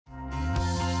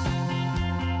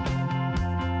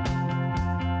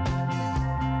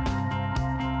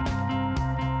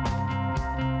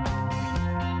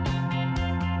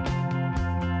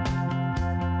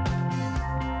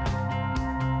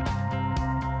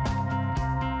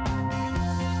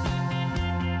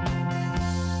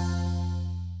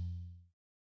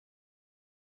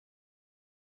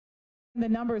The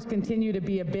numbers continue to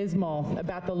be abysmal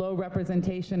about the low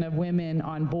representation of women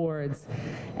on boards.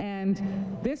 And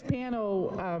this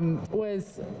panel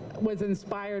was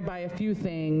inspired by a few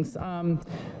things.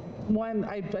 One,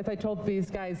 as I told these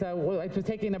guys, I was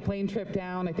taking a plane trip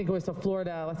down, I think it was to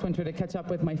Florida last winter, to catch up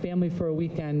with my family for a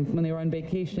weekend when they were on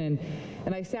vacation.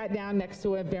 And I sat down next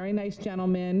to a very nice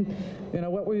gentleman. You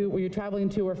know, what were you traveling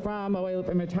to or from? Oh,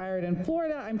 I'm retired in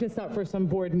Florida. I'm just up for some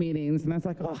board meetings. And I was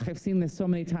like, oh, I've seen this so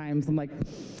many times. I'm like,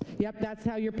 yep, that's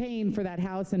how you're paying for that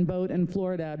house and boat in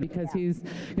Florida, because he's,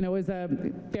 you know, was a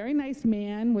very nice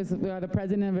man, was the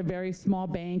president of a very small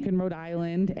bank in Rhode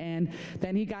Island, and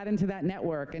then he got into that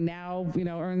network, and now, you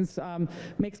know,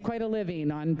 makes quite a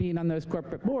living on being on those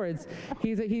corporate boards.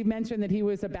 He mentioned that he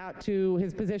was about to,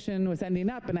 his position was ending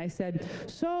up, and I said,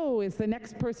 so is the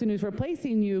next person who's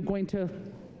replacing you going to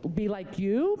be like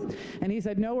you? And he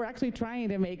said, no, we're actually trying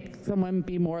to make someone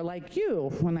be more like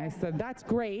you. And I said, that's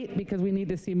great, because we need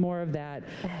to see more of that.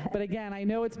 But again, I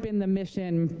know it's been the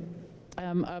mission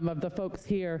of the folks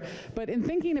here. But in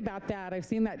thinking about that, I've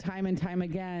seen that time and time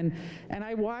again. And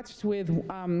I watched with,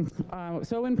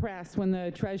 so impressed when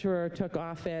the treasurer took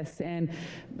office and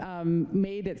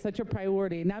made it such a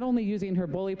priority, not only using her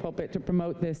bully pulpit to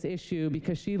promote this issue,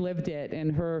 because she lived it in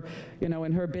her, you know,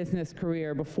 in her business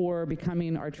career before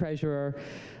becoming our treasurer,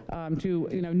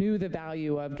 knew the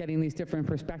value of getting these different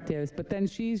perspectives. But then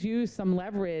she's used some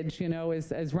leverage, you know,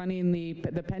 as running the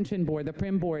pension board, the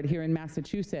PRIM board here in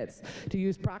Massachusetts, to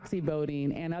use proxy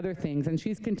voting and other things. And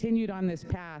she's continued on this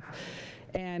path.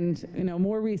 And, you know,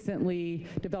 more recently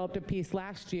developed a piece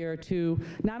last year to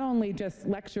not only just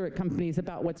lecture at companies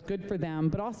about what's good for them,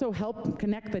 but also help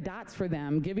connect the dots for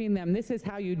them, giving them, this is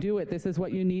how you do it, this is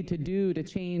what you need to do to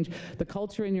change the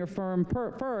culture in your firm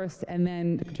first, and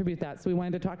then contribute that. So we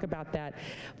wanted to talk about that.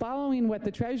 Following what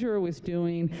the treasurer was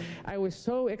doing, I was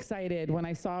so excited when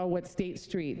I saw what State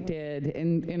Street did,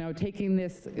 and, you know, taking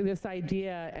this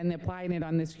idea and applying it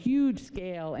on this huge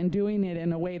scale and doing it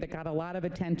in a way that got a lot of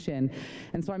attention.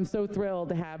 And so I'm so thrilled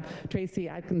to have Tracy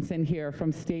Atkinson here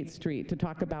from State Street to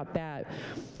talk about that.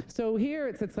 So here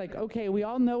it's like, okay, we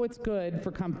all know it's good for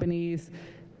companies.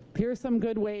 Here's some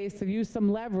good ways to use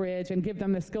some leverage and give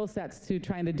them the skill sets to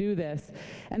trying to do this.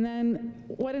 And then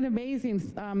what an amazing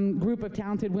group of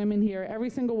talented women here. Every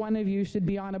single one of you should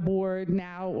be on a board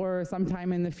now or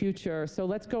sometime in the future. So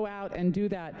let's go out and do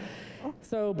that.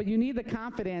 So, but you need the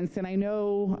confidence, and I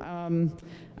know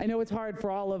it's hard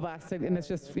for all of us, and it's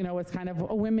just, you know, it's kind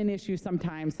of a women issue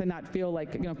sometimes to not feel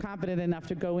like, you know, confident enough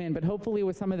to go in. But hopefully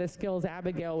with some of the skills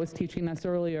Abigail was teaching us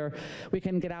earlier, we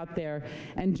can get out there.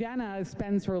 And Jenna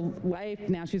spends her life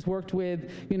now, she's worked with,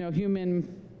 you know,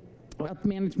 human wealth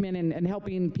management and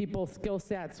helping people skill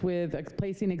sets with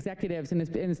placing executives, and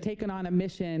has taken on a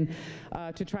mission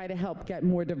to try to help get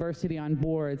more diversity on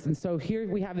boards. And so here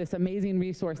we have this amazing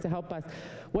resource to help us.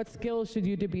 What skills should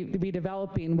you be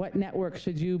developing? What network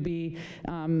should you be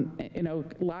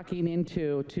locking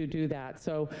into to do that?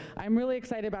 So I'm really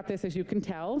excited about this, as you can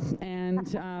tell. And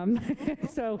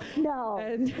so no.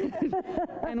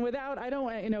 And without, I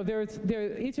don't, you know,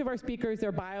 each of our speakers,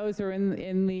 their bios are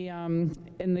in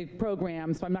the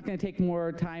program, so I'm not going to take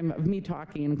more time of me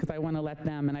talking, because I want to let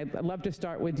them. And I'd love to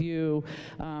start with you,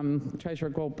 Treasurer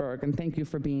Goldberg, and thank you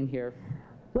for being here.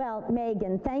 Well,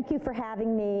 Megan, thank you for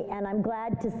having me, and I'm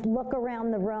glad to look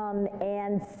around the room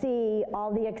and see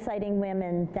all the exciting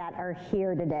women that are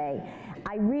here today.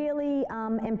 I really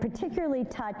am particularly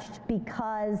touched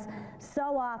because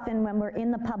so often when we're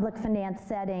in the public finance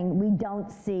setting, we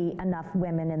don't see enough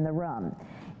women in the room.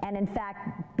 And in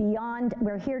fact,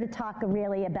 we're here to talk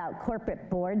really about corporate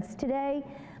boards today,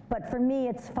 but for me,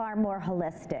 it's far more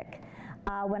holistic.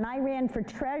 When I ran for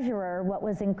treasurer, what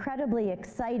was incredibly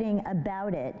exciting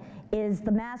about it is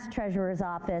the Mass Treasurer's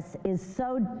Office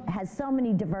has so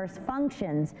many diverse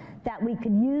functions that we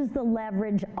could use the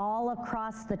leverage all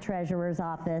across the Treasurer's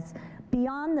Office,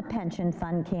 beyond the pension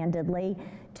fund, candidly,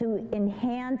 to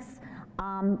enhance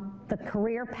the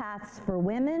career paths for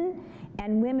women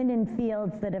and women in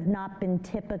fields that have not been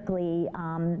typically,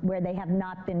 where they have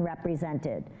not been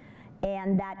represented.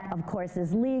 And that, of course,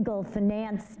 is legal,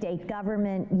 finance, state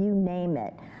government, you name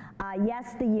it.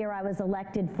 Yes, the year I was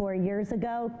elected 4 years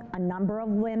ago, a number of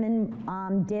women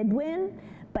did win,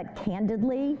 but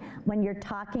candidly, when you're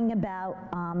talking about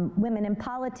women in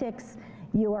politics,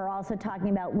 you are also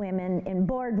talking about women in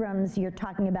boardrooms, you're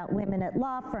talking about women at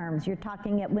law firms, you're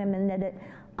talking about women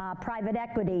at private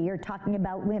equity, you're talking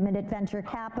about women at venture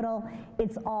capital.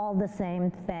 It's all the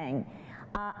same thing.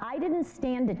 I didn't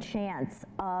stand a chance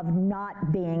of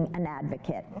not being an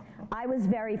advocate. I was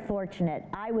very fortunate.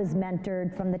 I was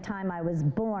mentored from the time I was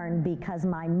born because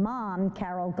my mom,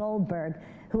 Carol Goldberg,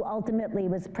 who ultimately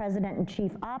was president and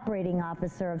chief operating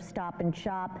officer of Stop and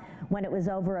Shop when it was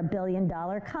over $1 billion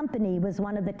company, was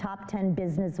one of the top 10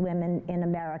 businesswomen in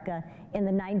America in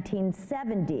the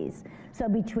 1970s. So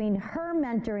between her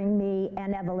mentoring me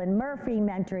and Evelyn Murphy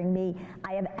mentoring me,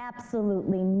 I have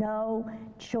absolutely no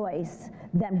choice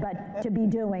but to be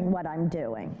doing what I'm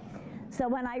doing. So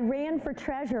when I ran for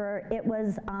treasurer, it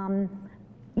was,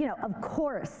 you know, of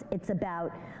course it's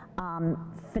about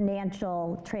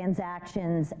financial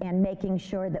transactions and making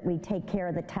sure that we take care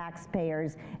of the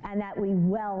taxpayers and that we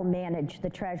well manage the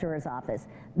treasurer's office.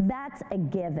 That's a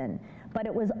given. But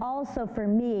it was also for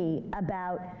me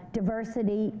about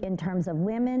diversity in terms of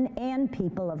women and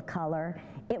people of color.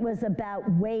 It was about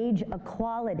wage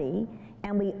equality,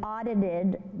 and we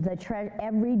audited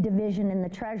every division in the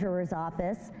treasurer's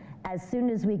office as soon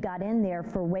as we got in there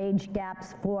for wage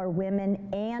gaps for women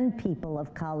and people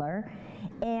of color.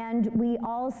 And we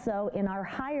also, in our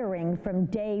hiring from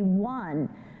day one,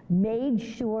 made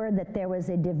sure that there was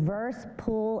a diverse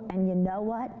pool, and you know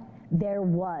what? There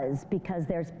was, because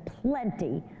there's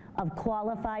plenty of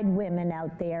qualified women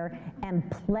out there and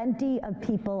plenty of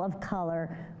people of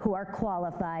color who are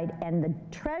qualified. And the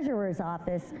treasurer's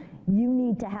office, you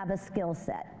need to have a skill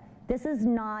set. This is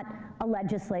not a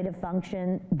legislative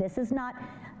function. This is not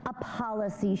a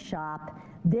policy shop.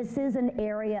 This is an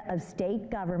area of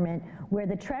state government where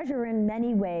the treasurer in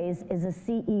many ways is a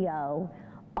CEO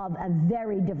of a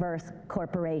very diverse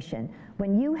corporation.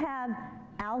 When you have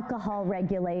alcohol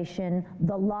regulation,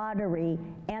 the lottery,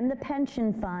 and the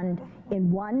pension fund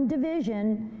in one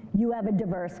division, you have a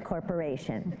diverse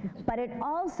corporation. But it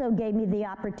also gave me the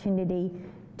opportunity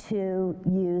to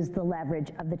use the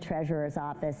leverage of the treasurer's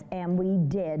office, and we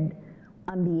did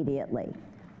immediately.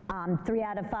 3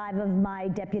 out of 5 of my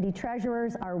deputy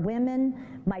treasurers are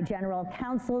women. My general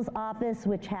counsel's office,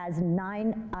 which has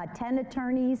 10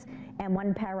 attorneys and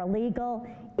 1 paralegal,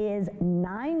 is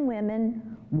 9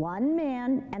 women, 1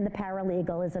 man, and the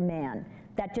paralegal is a man.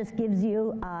 That just gives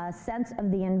you a sense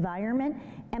of the environment.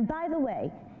 And by the way,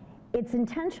 it's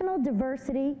intentional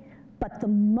diversity, but the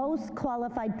most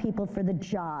qualified people for the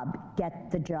job get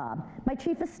the job. My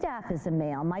chief of staff is a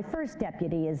male. My first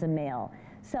deputy is a male.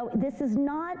 So this is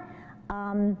not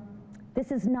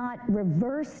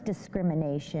reverse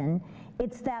discrimination.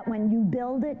 It's that when you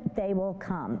build it, they will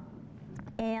come.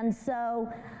 And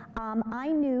so I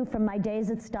knew from my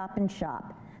days at Stop and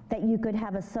Shop that you could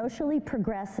have a socially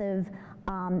progressive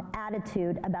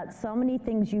attitude about so many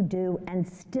things you do and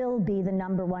still be the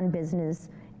 #1 business,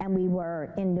 and we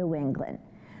were in New England.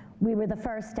 We were the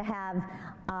first to have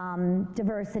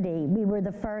diversity. We were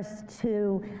the first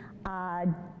to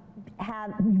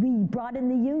we brought in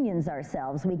the unions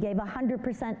ourselves. We gave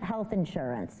 100% health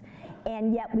insurance,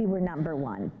 and yet we were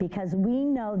 #1 because we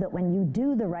know that when you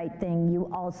do the right thing, you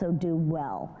also do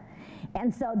well.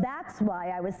 And so that's why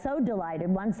I was so delighted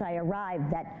once I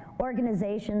arrived that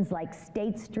organizations like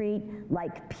State Street,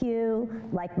 like Pew,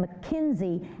 like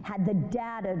McKinsey had the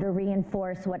data to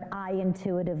reinforce what I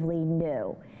intuitively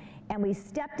knew. And we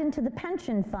stepped into the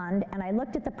pension fund, and I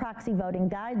looked at the proxy voting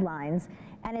guidelines,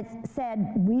 and it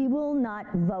said, we will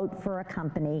not vote for a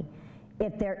company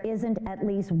if there isn't at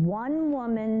least 1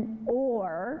 woman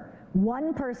or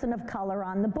 1 person of color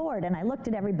on the board. And I looked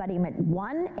at everybody and went,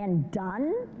 1 and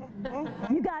done?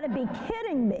 You gotta be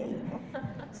kidding me.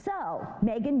 So,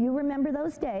 Megan, you remember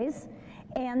those days.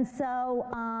 And so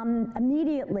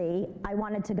immediately I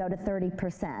wanted to go to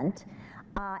 30%.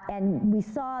 And we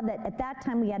saw that at that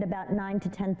time we had about 9,000 to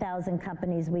 10,000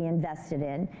 companies we invested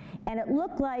in, and it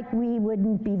looked like we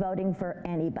wouldn't be voting for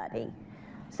anybody.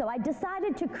 So I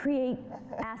decided to create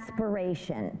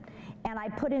aspiration, and I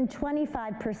put in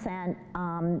 25%.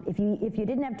 If you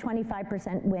didn't have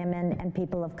 25% women and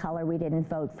people of color, we didn't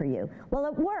vote for you. Well,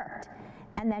 it worked.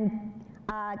 And then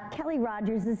Kelly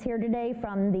Rogers is here today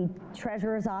from the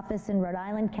Treasurer's office in Rhode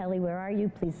Island. Kelly, where are you?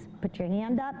 Please put your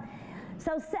hand up.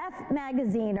 So Seth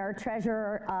Magazine, our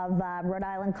treasurer of Rhode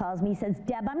Island, calls me. He says,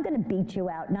 Deb, I'm going to beat you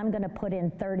out, and I'm going to put in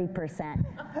 30%.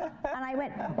 And I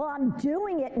went, well, I'm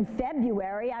doing it in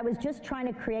February. I was just trying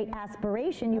to create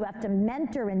aspiration. You have to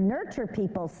mentor and nurture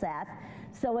people, Seth.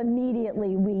 So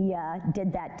immediately we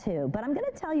did that too. But I'm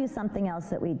going to tell you something else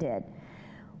that we did.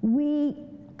 We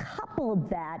coupled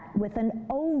that with an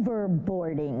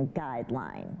overboarding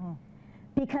guideline.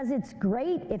 Because it's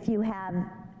great if you have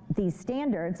these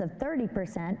standards of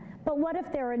 30%, but what if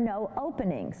there are no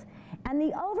openings? And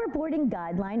the overboarding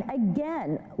guideline,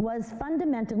 again, was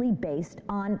fundamentally based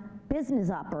on business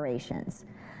operations.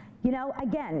 You know,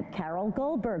 again, Carol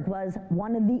Goldberg was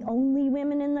one of the only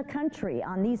women in the country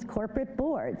on these corporate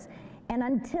boards. And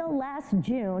until last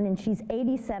June, and she's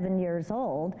 87 years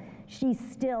old, she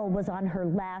still was on her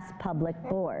last public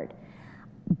board.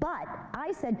 But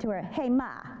I said to her, hey,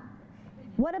 Ma,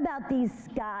 what about these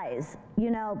guys? You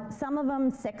know, some of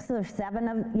them 6 or 7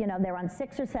 of, you know, they're on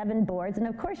 6 or 7 boards, and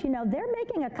of course, you know, they're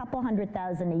making a couple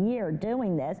 $100,000 a year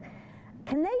doing this.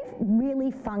 Can they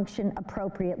really function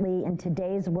appropriately in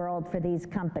today's world for these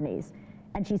companies?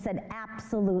 And she said,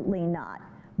 absolutely not.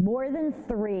 More than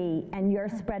 3, and you're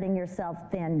spreading yourself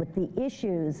thin with the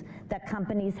issues that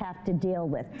companies have to deal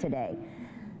with today.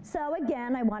 So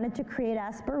again, I wanted to create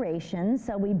aspirations,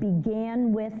 so we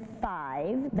began with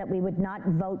 5, that we would not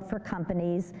vote for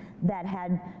companies that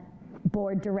had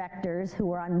board directors who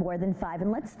were on more than 5.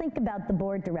 And let's think about the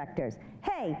board directors.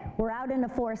 Hey, we're out in a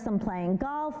foursome playing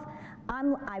golf.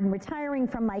 I'm retiring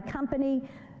from my company.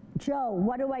 Joe,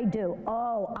 what do I do?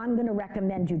 Oh, I'm going to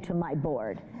recommend you to my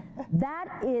board. That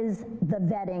is the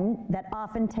vetting that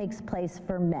often takes place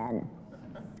for men.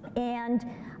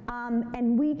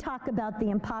 And we talk about the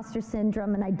imposter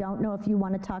syndrome, and I don't know if you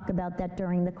want to talk about that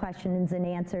during the questions and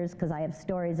answers, because I have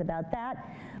stories about that.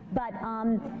 But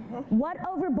what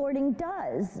overboarding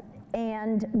does,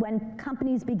 and when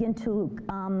companies begin to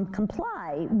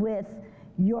comply with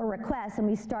your requests, and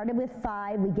we started with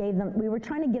 5, we were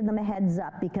trying to give them a heads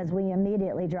up because we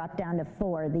immediately dropped down to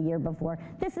 4 the year before.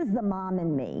 This is the mom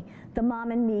in me. The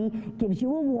mom in me gives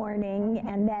you a warning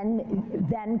and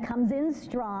then comes in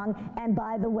strong, and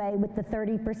by the way, with the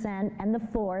 30% and the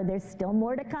 4, there's still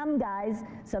more to come, guys,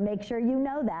 so make sure you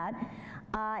know that.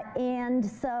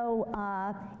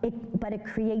 But it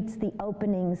creates the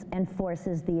openings and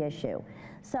forces the issue.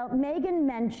 So Megan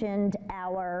mentioned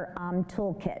our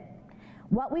toolkit.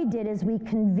 What we did is we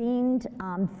convened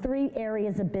 3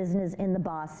 areas of business in the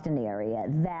Boston area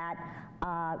that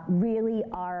really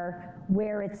are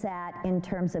where it's at in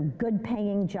terms of good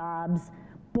paying jobs,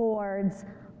 boards,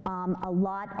 a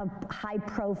lot of high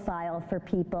profile for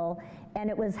people, and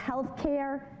it was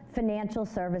healthcare, financial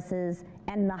services,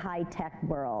 and the high-tech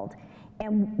world.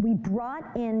 And we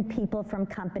brought in people from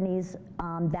companies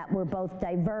that were both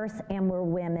diverse and were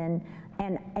women,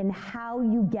 and how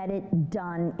you get it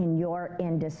done in your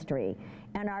industry.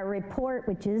 And our report,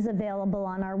 which is available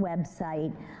on our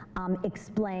website,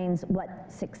 explains what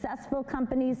successful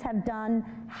companies have done,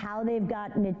 how they've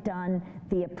gotten it done,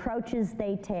 the approaches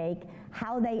they take,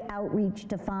 how they outreach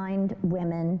to find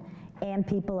women and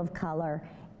people of color,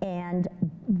 and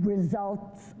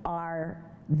results are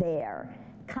there.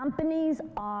 Companies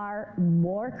are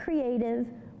more creative,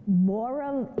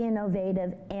 more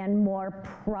innovative, and more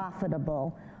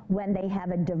profitable when they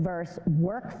have a diverse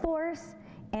workforce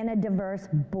and a diverse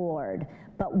board.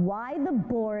 But why the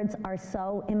boards are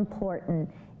so important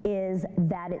is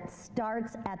that it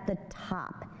starts at the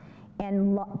top.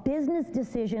 And business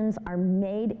decisions are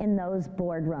made in those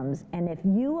boardrooms. And if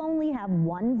you only have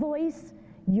one voice,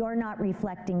 you're not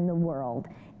reflecting the world.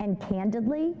 And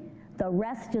candidly, the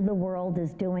rest of the world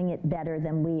is doing it better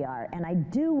than we are. And I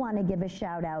do want to give a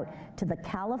shout out to the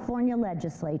California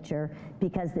legislature,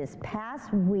 because this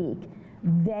past week,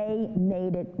 they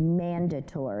made it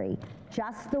mandatory,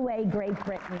 just the way Great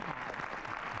Britain has.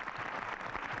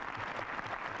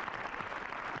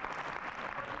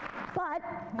 But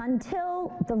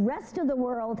until the rest of the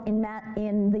world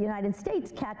in the United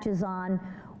States catches on,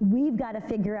 we've got to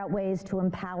figure out ways to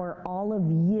empower all of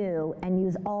you and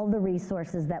use all the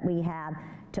resources that we have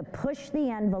to push the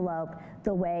envelope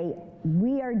the way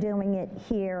we are doing it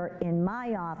here in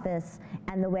my office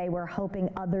and the way we're hoping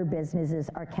other businesses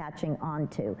are catching on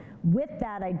to. With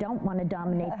that, I don't want to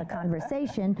dominate the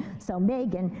conversation, so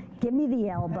Megan, give me the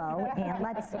elbow and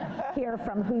let's hear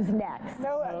from who's next.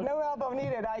 No elbow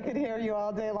needed. I could hear you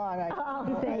all day long.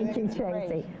 Thank you,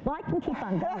 Tracy. Well, I can keep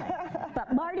on going.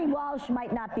 But Marty Walsh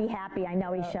might not be happy. I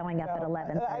know he's showing up at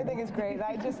 11:30. I think it's great.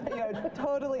 I just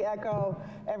totally echo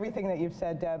everything that you've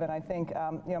said, Deb, and I think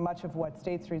much of what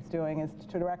State Street's doing is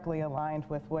directly aligned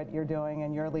with what you're doing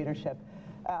and your leadership.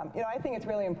 I think it's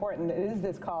really important. It is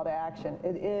this call to action.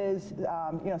 It is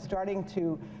starting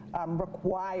to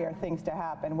require things to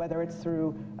happen, whether it's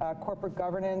through corporate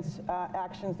governance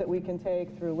actions that we can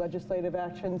take, through legislative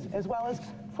actions, as well as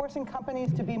forcing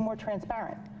companies to be more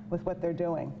transparent with what they're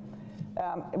doing.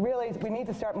 Really, we need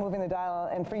to start moving the dial,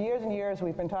 and for years and years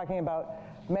we've been talking about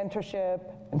mentorship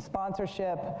and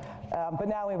sponsorship, but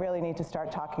now we really need to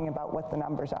start talking about what the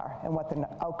numbers are and what the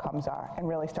outcomes are, and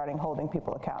really starting holding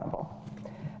people accountable.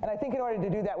 And I think in order to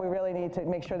do that, we really need to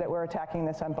make sure that we're attacking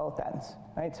this on both ends,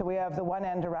 right? So we have the one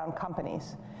end around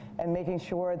companies and making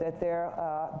sure that they're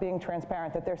being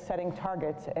transparent, that they're setting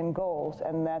targets and goals,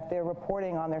 and that they're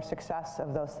reporting on their success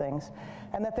of those things,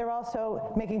 and that they're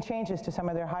also making changes to some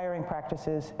of their hiring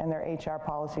practices and their HR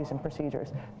policies and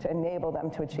procedures to enable them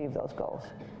to achieve those goals.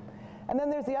 And then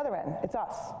there's the other end, it's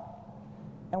us.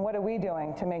 And what are we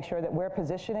doing to make sure that we're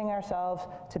positioning ourselves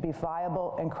to be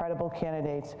viable and credible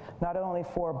candidates, not only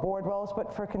for board roles,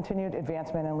 but for continued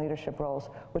advancement in leadership roles,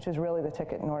 which is really the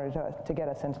ticket in order to get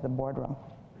us into the boardroom.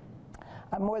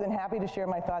 I'm more than happy to share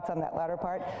my thoughts on that latter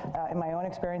part. In my own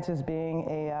experiences being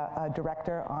a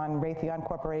director on Raytheon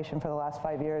Corporation for the last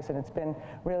 5 years, and it's been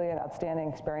really an outstanding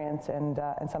experience and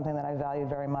something that I value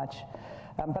very much.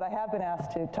 But I have been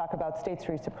asked to talk about State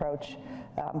Street's approach,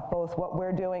 both what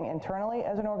we're doing internally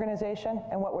as an organization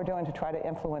and what we're doing to try to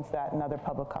influence that in other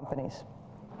public companies.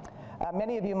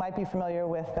 Many of you might be familiar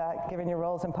with, given your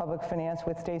roles in public finance,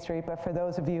 with State Street, but for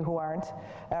those of you who aren't,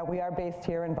 we are based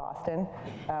here in Boston.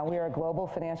 We are a global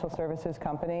financial services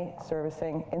company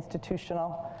servicing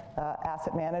institutional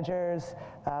asset managers,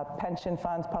 pension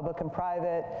funds, public and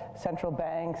private, central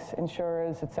banks,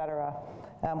 insurers, et cetera.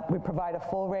 We provide a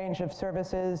full range of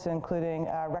services, including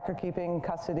record keeping,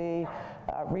 custody,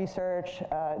 research,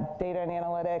 data and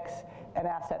analytics, and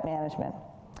asset management.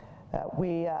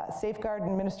 We safeguard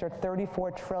and administer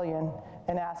 $34 trillion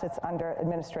in assets under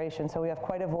administration, so we have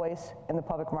quite a voice in the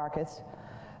public markets.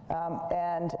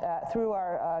 Through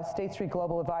our State Street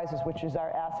Global Advisors, which is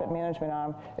our asset management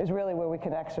arm, is really where we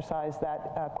can exercise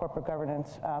that corporate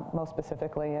governance most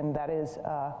specifically, and that is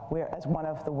we're as one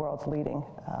of the world's leading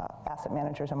asset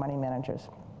managers and money managers.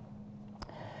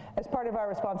 As part of our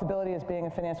responsibility as being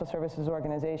a financial services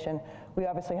organization, we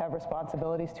obviously have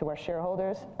responsibilities to our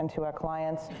shareholders and to our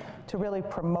clients to really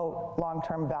promote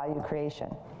long-term value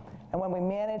creation. And when we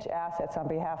manage assets on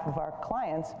behalf of our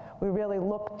clients, we really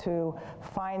look to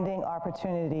finding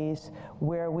opportunities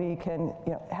where we can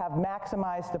have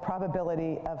maximized the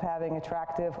probability of having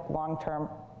attractive long-term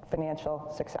financial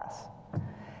success.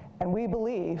 And we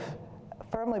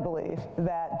firmly believe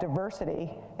that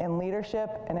diversity in leadership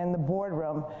and in the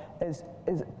boardroom is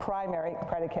primary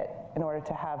predicate in order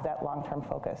to have that long-term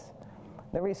focus.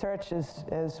 The research,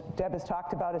 as Deb has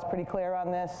talked about, is pretty clear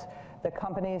on this. The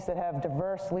companies that have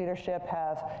diverse leadership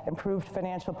have improved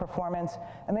financial performance,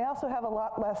 and they also have a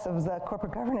lot less of the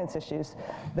corporate governance issues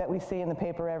that we see in the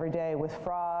paper every day, with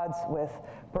frauds, with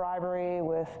bribery,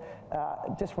 with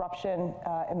disruption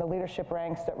in the leadership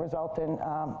ranks that result in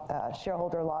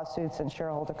shareholder lawsuits and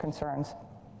shareholder concerns.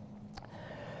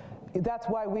 That's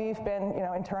why we've been,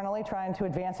 internally trying to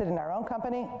advance it in our own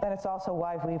company, and it's also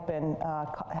why we've been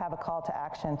have a call to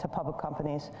action to public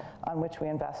companies on which we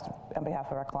invest on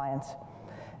behalf of our clients.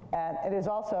 And it is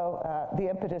also the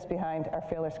impetus behind our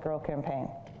Fearless Girl campaign.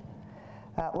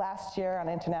 Last year on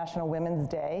International Women's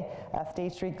Day,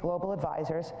 State Street Global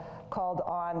Advisors called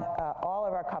on all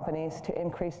of our companies to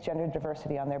increase gender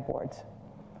diversity on their boards.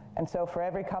 And so for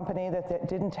every company that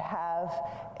didn't have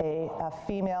a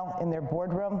female in their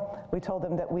boardroom, we told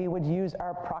them that we would use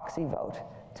our proxy vote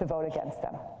to vote against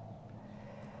them.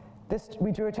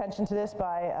 We drew attention to this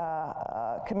by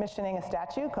commissioning a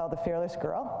statue called the Fearless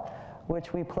Girl,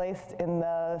 which we placed in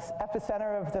the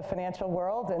epicenter of the financial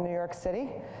world in New York City.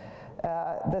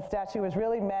 The statue was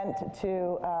really meant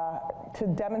to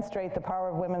demonstrate the power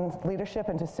of women's leadership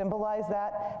and to symbolize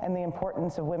that and the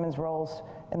importance of women's roles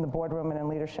in the boardroom and in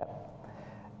leadership.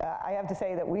 I have to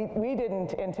say that we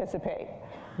didn't anticipate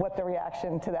what the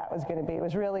reaction to that was going to be. It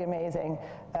was really amazing.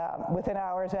 Within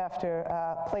hours after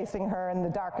placing her in the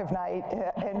dark of night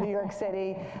in New York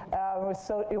City,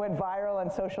 it went viral on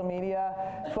social media.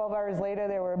 12 hours later,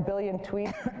 there were 1 billion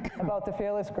tweets about the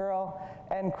Fearless Girl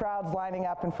and crowds lining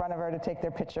up in front of her to take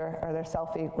their picture or their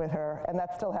selfie with her, and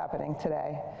that's still happening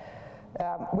today.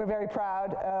 We're very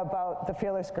proud about the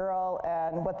Fearless Girl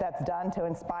and what that's done to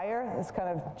inspire this kind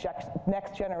of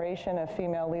next generation of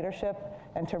female leadership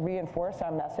and to reinforce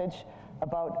our message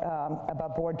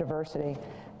about board diversity.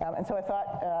 And so I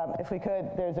thought, if we could,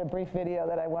 there's a brief video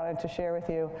that I wanted to share with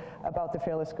you about the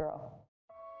Fearless Girl.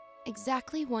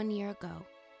 Exactly 1 year ago,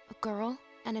 a girl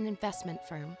and an investment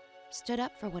firm stood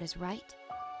up for what is right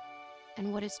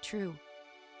and what is true,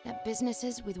 that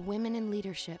businesses with women in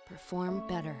leadership perform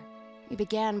better. We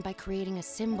began by creating a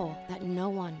symbol that no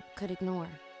one could ignore.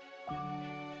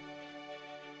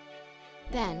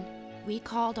 Then, we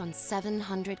called on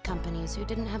 700 companies who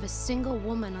didn't have a single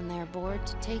woman on their board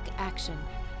to take action.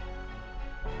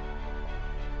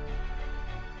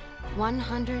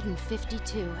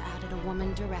 152 added a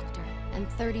woman director, and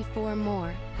 34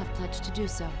 more have pledged to do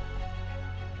so.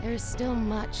 there is still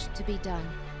much to be done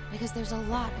because there's a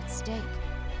lot at stake.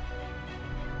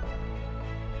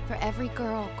 For every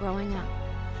girl growing up,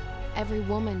 every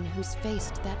woman who's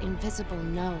faced that invisible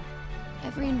no,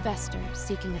 every investor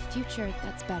seeking a future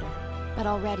that's better. But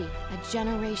already, a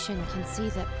generation can see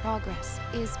that progress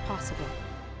is possible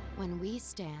when we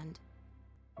stand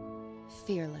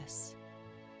fearless.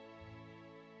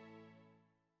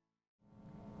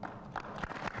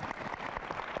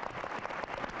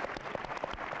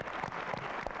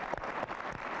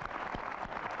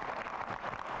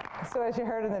 So as you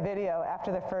heard in the video,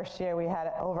 after the first year, we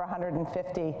had over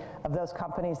 150 of those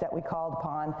companies that we called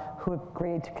upon who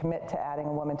agreed to commit to adding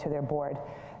a woman to their board.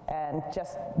 And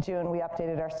just June, we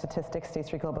updated our statistics. State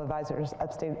Street Global Advisors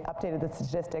updated the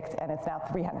statistics, and it's now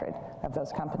 300 of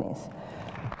those companies.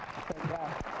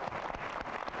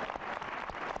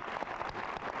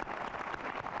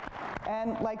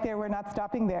 And like there, we're not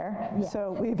stopping there. Yes.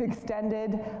 So we've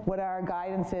extended what our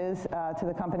guidance is to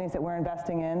the companies that we're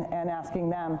investing in and asking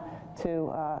them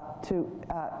to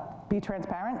be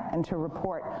transparent and to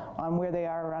report on where they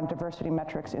are around diversity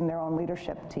metrics in their own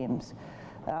leadership teams.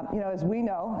 You know, as we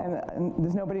know, and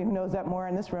there's nobody who knows that more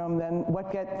in this room, than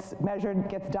what gets measured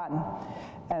gets done.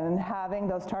 And having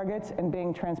those targets and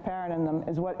being transparent in them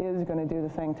is what is going to do the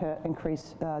thing to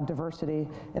increase diversity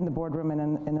in the boardroom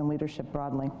and in leadership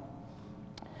broadly.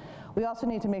 We also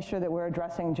need to make sure that we're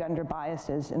addressing gender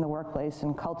biases in the workplace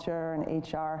and culture and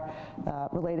HR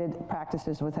related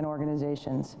practices within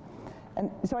organizations.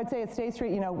 And so I'd say at State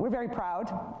Street, you know, we're very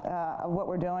proud of what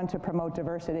we're doing to promote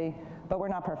diversity, but we're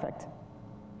not perfect.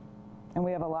 And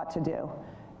we have a lot to do.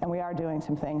 And we are doing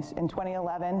some things. In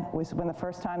 2011 was when the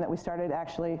first time that we started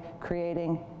actually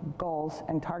creating goals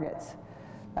and targets.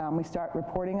 We start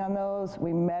reporting on those,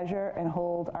 we measure and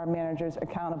hold our managers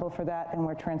accountable for that, and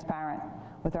we're transparent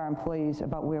with our employees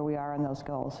about where we are on those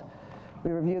goals.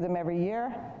 We review them every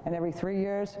year, and every 3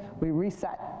 years we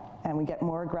reset, and we get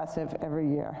more aggressive every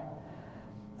year.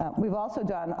 We've also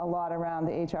done a lot around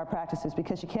the HR practices,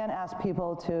 because you can't ask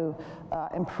people to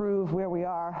improve where we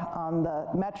are on the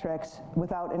metrics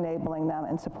without enabling them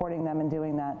and supporting them in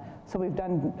doing that. So we've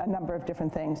done a number of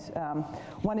different things.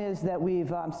 One is that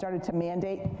we've started to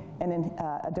mandate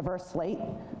a diverse slate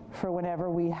for whenever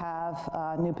we have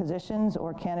new positions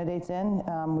or candidates in.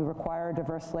 We require a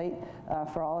diverse slate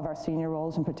for all of our senior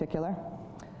roles in particular.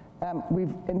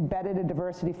 We've embedded a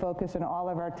diversity focus in all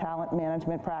of our talent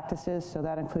management practices, so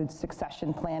that includes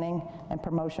succession planning and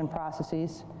promotion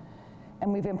processes.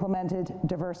 And we've implemented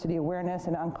diversity awareness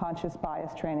and unconscious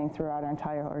bias training throughout our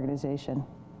entire organization.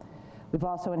 We've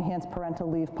also enhanced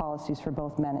parental leave policies for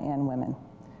both men and women.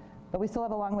 But we still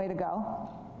have a long way to go.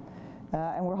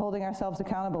 And we're holding ourselves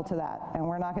accountable to that. And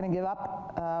we're not going to give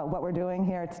up what we're doing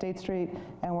here at State Street,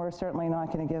 and we're certainly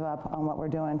not going to give up on what we're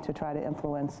doing to try to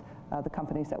influence the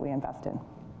companies that we invest in.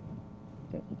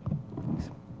 Thanks.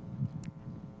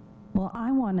 Well,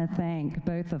 I want to thank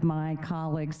both of my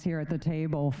colleagues here at the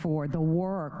table for the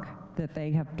work that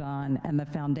they have done and the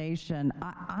foundation.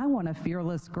 I want a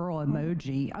fearless girl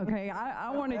emoji, okay?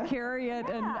 I want to carry it,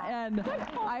 and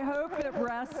I hope it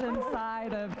rests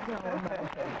inside of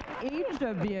each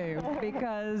of you,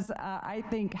 because I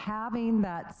think having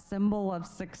that symbol of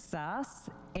success,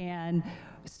 and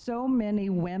so many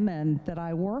women that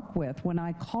I work with, when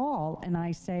I call and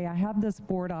I say, I have this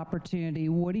board opportunity,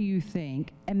 what do you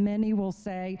think? And many will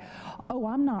say, oh,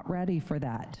 I'm not ready for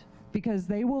that. Because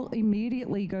they will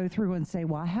immediately go through and say,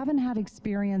 well, I haven't had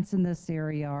experience in this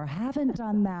area, or haven't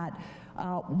done that.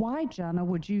 Why, Jenna,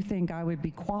 would you think I would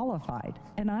be qualified?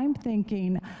 And I'm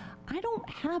thinking, I don't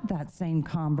have that same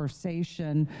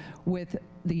conversation with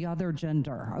the other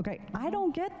gender, okay? I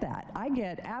don't get that. I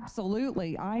get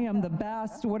absolutely, I am the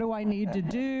best. What do I need to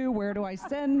do? Where do I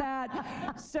send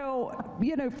that? So,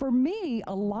 you know, for me,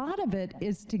 a lot of it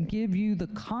is to give you the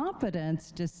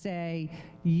confidence to say,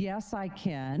 yes, I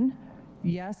can.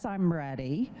 Yes, I'm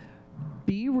ready.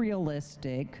 Be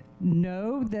realistic.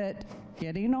 Know that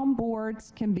getting on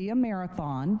boards can be a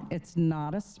marathon. It's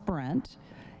not a sprint.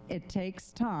 It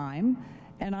takes time.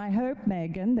 And I hope,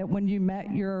 Megan, that when you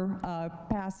met your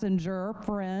passenger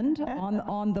friend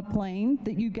on the plane,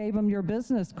 that you gave him your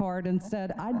business card and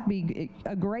said, I'd be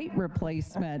a great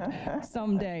replacement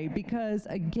someday. Because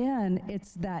again,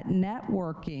 it's that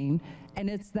networking, and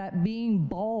it's that being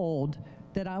bold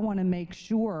that I want to make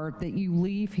sure that you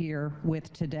leave here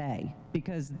with today,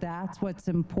 because that's what's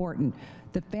important.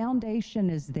 The foundation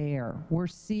is there. We're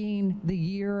seeing the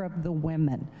year of the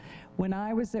women. When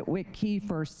I was at Wick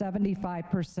Kiefer,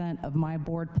 75% of my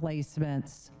board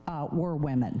placements were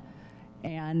women.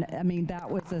 And I mean, that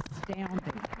was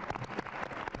astounding.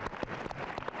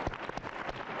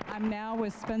 I I'm now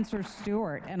with Spencer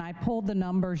Stewart, and I pulled the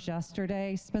numbers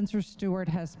yesterday. Spencer Stewart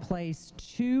has placed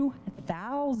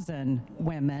 2,000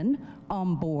 women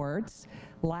on boards.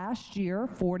 Last year,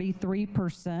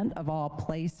 43% of all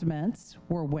placements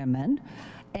were women,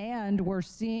 and we're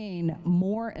seeing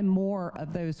more and more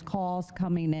of those calls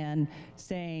coming in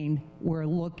saying we're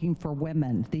looking for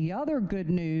women. The other good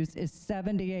news is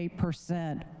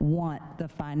 78% want the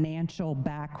financial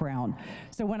background.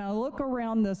 So when I look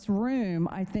around this room,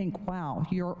 I think, wow,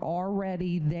 you're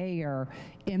already there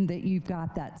in that you've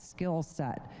got that skill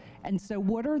set. And so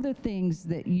what are the things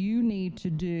that you need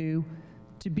to do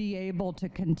to be able to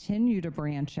continue to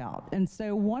branch out? And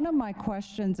so one of my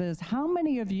questions is, how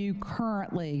many of you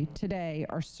currently today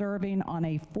are serving on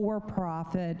a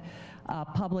for-profit,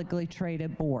 publicly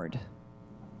traded board?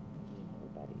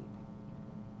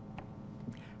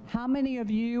 How many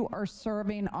of you are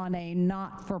serving on a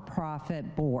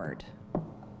not-for-profit board?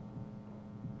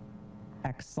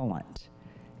 Excellent.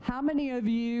 How many of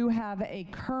you have a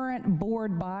current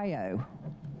board bio?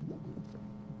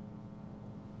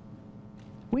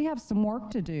 We have some work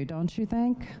to do, don't you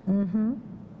think? Mm-hmm.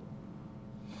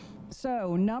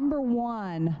 So, number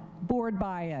one, board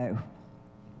bio.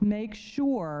 Make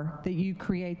sure that you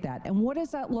create that. And what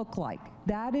does that look like?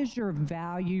 That is your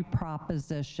value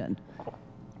proposition.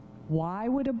 Why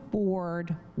would a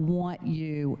board want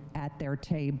you at their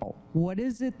table? What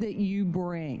is it that you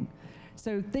bring?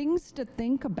 So, things to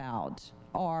think about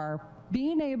are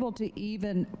being able to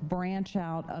even branch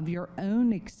out of your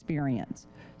own experience.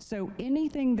 So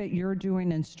anything that you're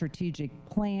doing in strategic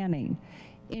planning,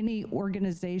 any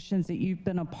organizations that you've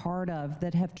been a part of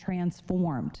that have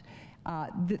transformed,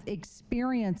 the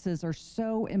experiences are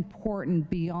so important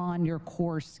beyond your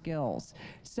core skills.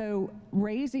 So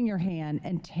raising your hand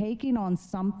and taking on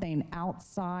something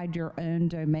outside your own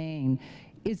domain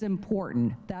is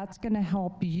important. That's going to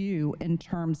help you in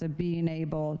terms of being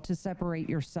able to separate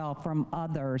yourself from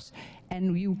others,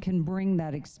 and you can bring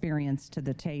that experience to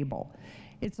the table.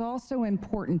 It's also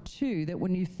important too that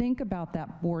when you think about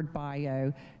that board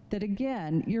bio, that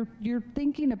again, you're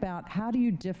thinking about how do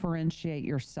you differentiate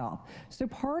yourself. So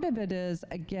part of it is,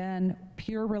 again,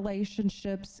 peer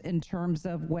relationships in terms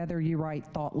of whether you write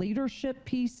thought leadership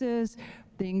pieces,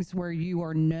 things where you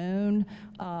are known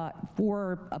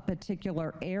for a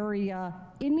particular area,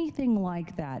 anything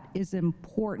like that is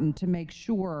important to make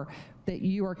sure that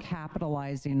you are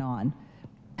capitalizing on.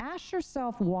 Ask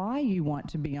yourself why you want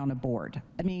to be on a board.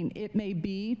 I mean, it may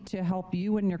be to help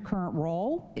you in your current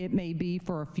role, it may be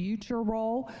for a future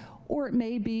role, or it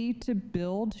may be to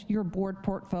build your board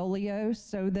portfolio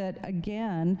so that,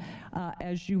 again,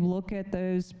 as you look at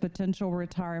those potential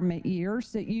retirement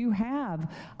years, that you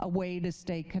have a way to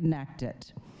stay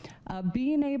connected.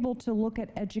 Being able to look at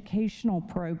educational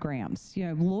programs,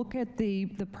 look at the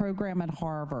program at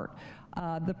Harvard,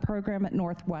 the program at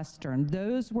Northwestern,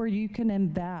 those where you can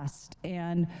invest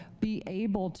and be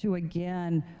able to,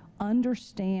 again,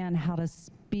 understand how to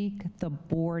speak the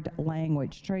board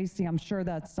language. Tracy, I'm sure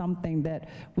that's something that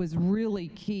was really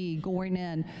key going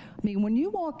in. I mean, when you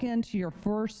walk into your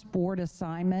first board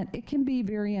assignment, it can be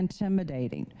very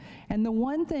intimidating. And the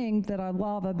one thing that I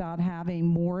love about having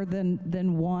more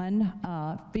than one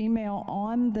female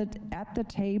at the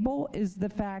table is the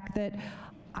fact that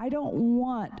I don't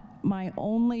want my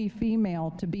only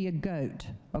female to be a goat,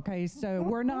 okay? So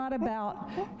we're not about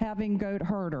having goat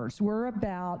herders. We're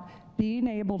about being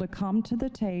able to come to the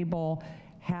table,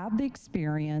 have the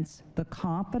experience, the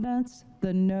confidence,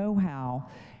 the know-how,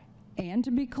 and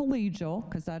to be collegial,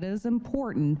 because that is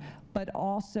important, but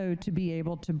also to be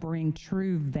able to bring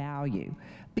true value.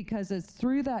 Because it's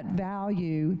through that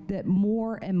value that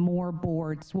more and more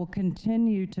boards will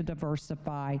continue to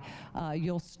diversify.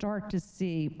 You'll start to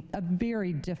see a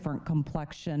very different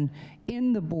complexion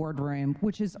in the boardroom,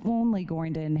 which is only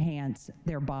going to enhance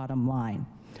their bottom line.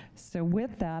 So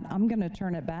with that, I'm going to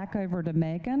turn it back over to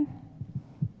Megan.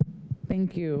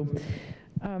 Thank you.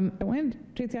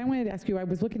 Tracy, I wanted to ask you, I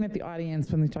was looking at the audience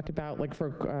when they talked about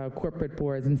for corporate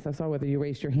boards and stuff, saw whether you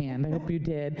raised your hand. I hope you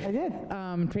did. I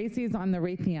did. Tracy's on the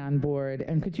Raytheon board,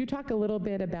 and could you talk a little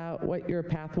bit about what your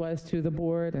path was to the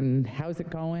board and how's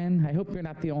it going? I hope you're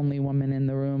not the only woman in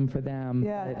the room for them,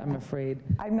 yeah, but I'm afraid.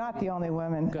 I'm not the only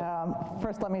woman.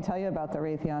 First, let me tell you about the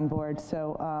Raytheon board.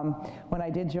 So when I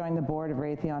did join the board of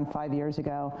Raytheon 5 years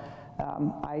ago,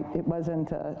 it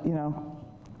wasn't,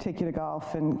 take you to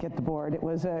golf and get the board. It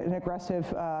was an aggressive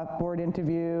board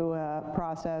interview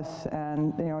process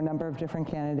and a number of different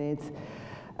candidates.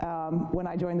 When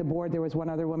I joined the board, there was one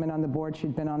other woman on the board.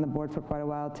 She'd been on the board for quite a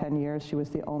while, 10 years. She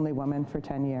was the only woman for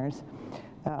 10 years.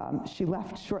 She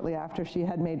left shortly after she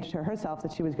had made to herself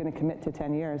that she was going to commit to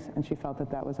 10 years, and she felt that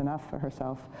that was enough for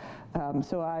herself.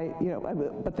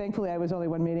 But thankfully I was only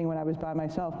one meeting when I was by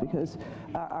myself, because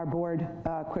our board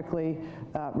quickly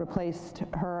replaced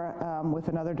her with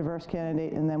another diverse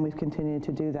candidate, and then we've continued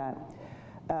to do that.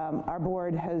 Our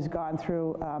board has gone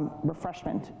through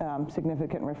refreshment,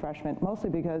 significant refreshment, mostly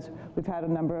because we've had a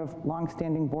number of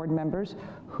longstanding board members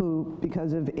who,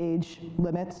 because of age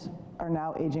limits, are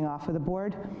now aging off of the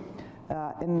board.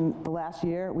 In the last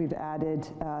year, we've added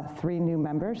 3 new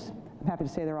members. I'm happy to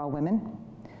say they're all women.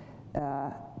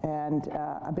 And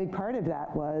a big part of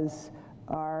that was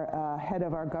our head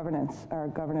of our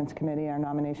governance committee, our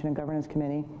nomination and governance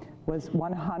committee, was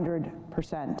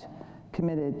 100%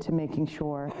 committed to making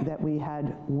sure that we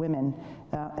had women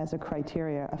as a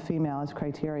criteria, a female as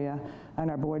criteria on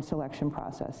our board selection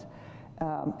process.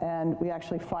 And we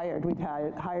actually we'd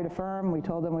hired a firm, we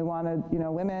told them we wanted,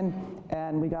 women,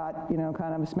 and we got,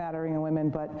 kind of a smattering of women,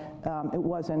 but it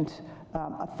wasn't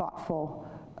a thoughtful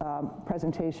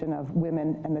presentation of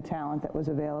women and the talent that was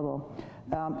available.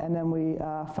 And then we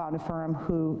found a firm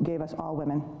who gave us all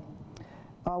women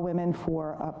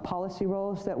for policy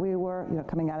roles that we were,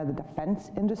 coming out of the defense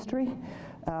industry,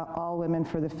 all women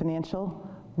for the financial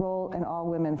role, and all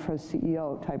women for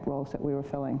CEO type roles that we were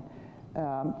filling.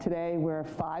 Today we're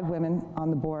 5 women on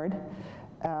the board.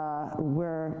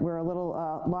 We're a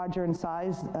little larger in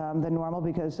size than normal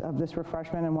because of this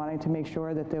refreshment and wanting to make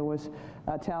sure that there was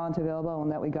talent available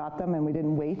and that we got them, and we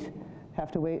didn't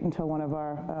have to wait until one of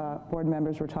our board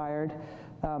members retired.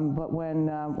 But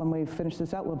when we finish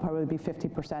this out, we'll probably be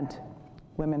 50%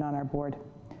 women on our board.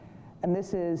 And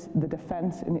this is the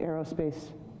defense and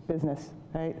aerospace business,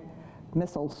 right?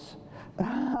 Missiles,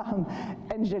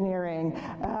 engineering,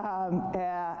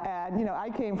 and I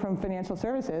came from financial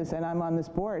services, and I'm on this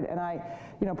board,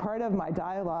 and part of my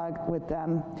dialogue with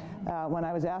them when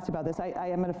I was asked about this, I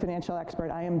am a financial expert.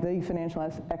 I am the financial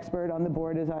expert on the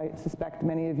board, as I suspect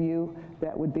many of you,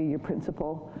 that would be your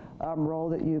principal role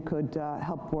that you could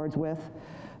help boards with.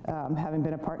 Having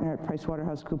been a partner at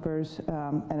PricewaterhouseCoopers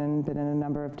and been in a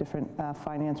number of different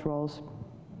finance roles.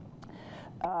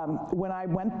 When I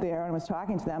went there and was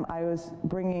talking to them, I was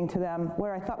bringing to them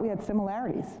where I thought we had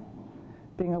similarities,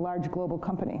 being a large global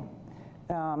company.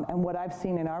 And what I've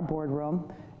seen in our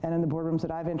boardroom and in the boardrooms that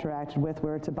I've interacted with,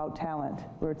 where it's about talent,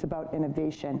 where it's about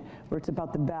innovation, where it's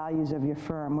about the values of your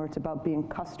firm, where it's about being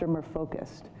customer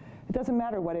focused. It doesn't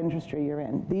matter what industry you're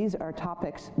in. These are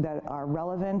topics that are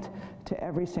relevant to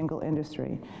every single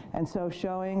industry. And so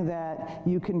showing that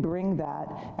you can bring that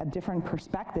a different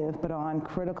perspective, but on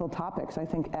critical topics, I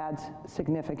think adds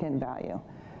significant value.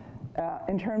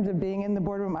 In terms of being in the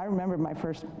boardroom, I remember my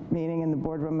first meeting in the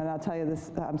boardroom, and I'll tell you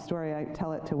this story. I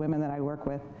tell it to women that I work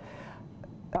with.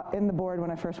 In the board,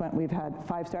 when I first went, we've had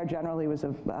 5-star general. He was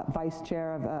a vice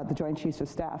chair of the Joint Chiefs of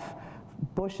Staff.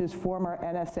 Bush's former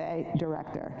NSA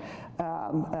director,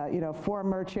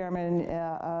 former chairman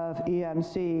of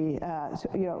EMC,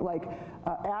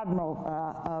 admiral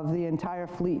of the entire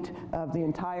fleet, of the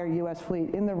entire U.S.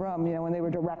 fleet in the room, when they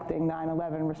were directing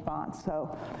 9/11 response.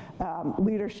 So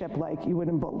leadership like you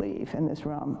wouldn't believe in this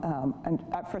room. And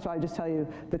first of all, I just tell you,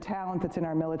 the talent that's in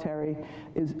our military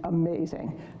is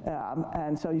amazing.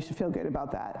 And so you should feel good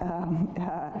about that.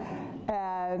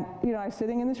 And I was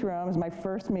sitting in this room, it was my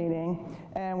first meeting,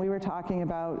 and we were talking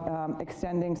about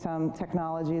extending some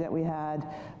technology that we had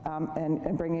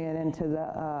and bringing it into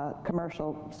the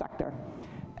commercial sector.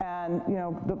 And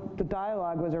the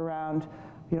dialogue was around,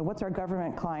 what's our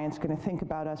government clients going to think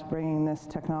about us bringing this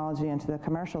technology into the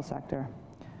commercial sector?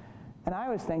 And I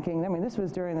was thinking, this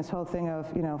was during this whole thing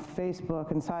of, Facebook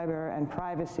and cyber and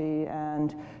privacy,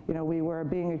 and, we were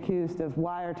being accused of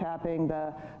wiretapping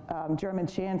the German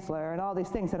chancellor and all these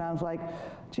things, and I was like,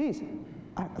 geez,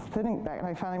 I was sitting back and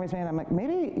I finally raised my hand, I'm like,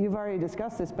 maybe you've already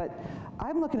discussed this, but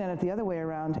I'm looking at it the other way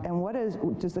around,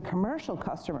 and does the commercial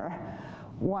customer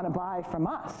want to buy from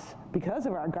us because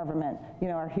of our government,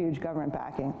 our huge government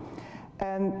backing?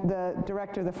 And the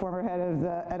director, the former head of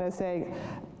the NSA,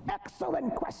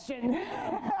 excellent question. And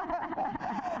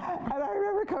I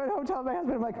remember coming home telling my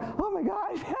husband, I'm like, oh my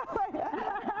gosh.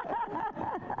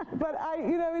 But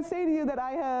I would say to you that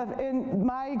I have, in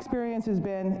my experience has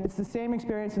been, it's the same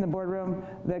experience in the boardroom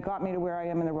that got me to where I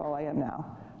am in the role I am now.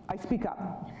 I speak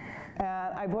up.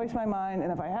 And I voice my mind,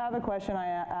 and if I have a question, I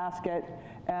ask it,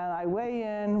 and I weigh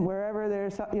in wherever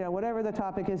there's, whatever the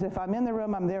topic is. If I'm in the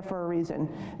room, I'm there for a reason.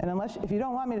 And if you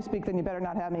don't want me to speak, then you better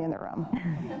not have me in the room.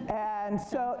 And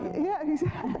so, yeah,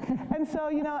 exactly. And so,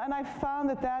 and I found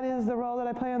that is the role that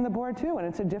I play on the board too, and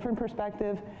it's a different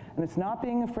perspective, and it's not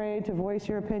being afraid to voice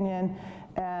your opinion,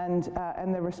 and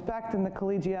the respect and the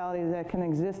collegiality that can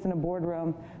exist in a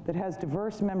boardroom that has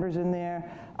diverse members in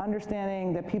there,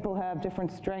 understanding that people have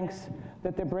different strengths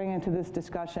that they're bringing to this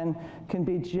discussion can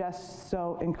be just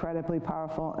so incredibly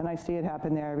powerful, and I see it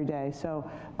happen there every day. So,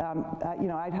 you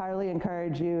know, I'd highly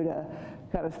encourage you to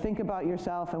kind of think about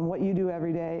yourself and what you do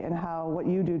every day and how what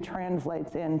you do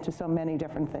translates into so many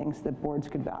different things that boards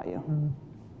could value.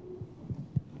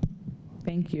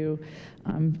 Thank you.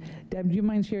 Deb, do you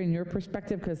mind sharing your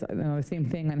perspective? Because you know, the same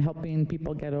thing on helping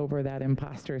people get over that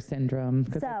imposter syndrome,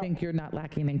 because I think you're not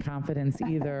lacking in confidence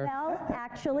either. Well,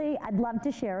 actually, I'd love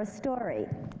to share a story.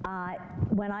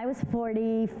 When I was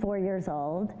 44 years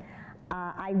old,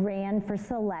 I ran for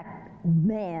select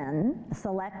man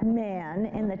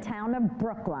in the town of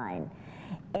Brookline,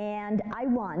 and I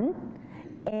won.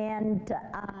 And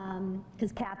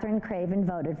because Catherine Craven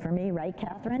voted for me, right,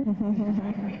 Catherine?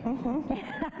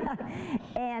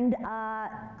 And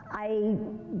I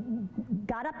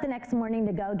got up the next morning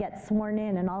to go get sworn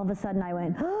in, and all of a sudden I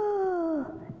went, oh,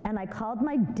 and I called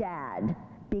my dad,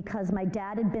 because my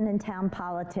dad had been in town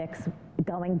politics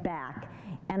going back,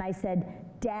 and I said,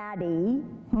 Daddy,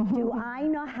 do I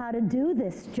know how to do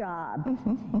this job?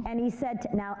 And he said,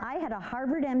 now I had a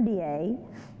Harvard MBA,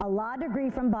 a law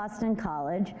degree from Boston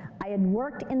College, I had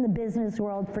worked in the business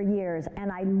world for years,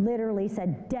 and I literally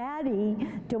said, Daddy,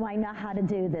 do I know how to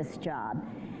do this job?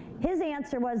 His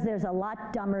answer was, there's a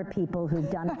lot dumber people who've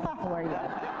done it before you.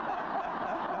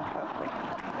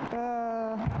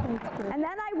 And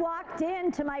then I walked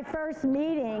into my first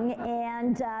meeting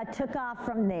and took off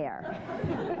from there.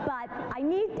 But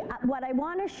what I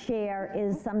want to share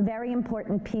is some very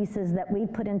important pieces that we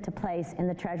put into place in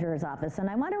the Treasurer's office. And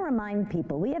I want to remind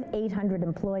people, we have 800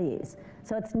 employees,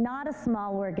 so it's not a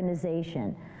small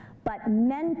organization. But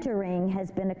mentoring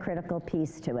has been a critical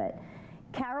piece to it.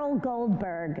 Carol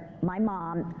Goldberg, my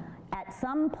mom, at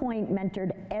some point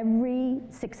mentored every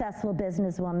successful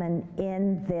businesswoman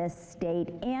in this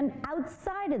state and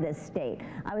outside of this state.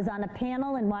 I was on a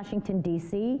panel in Washington,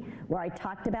 D.C., where I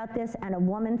talked about this, and a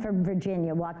woman from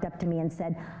Virginia walked up to me and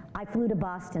said, I flew to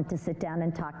Boston to sit down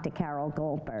and talk to Carol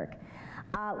Goldberg.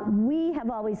 We have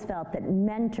always felt that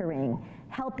mentoring,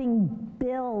 helping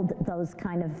build those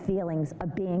kind of feelings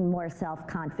of being more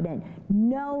self-confident,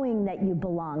 knowing that you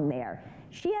belong there.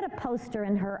 She had a poster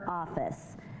in her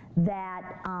office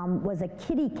that was a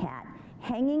kitty cat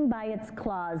hanging by its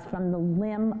claws from the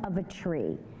limb of a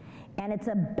tree. And it's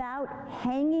about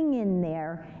hanging in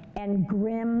there and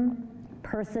grim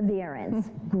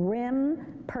perseverance,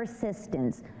 grim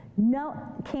persistence. No,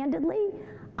 candidly,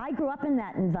 I grew up in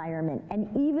that environment, and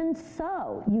even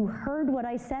so, you heard what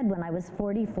I said when I was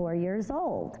 44 years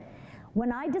old.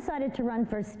 When I decided to run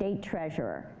for state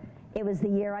treasurer, it was the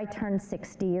year I turned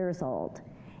 60 years old.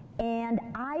 And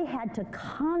I had to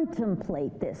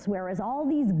contemplate this, whereas all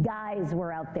these guys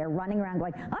were out there running around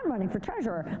going, I'm running for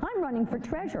treasurer, I'm running for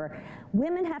treasurer.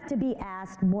 Women have to be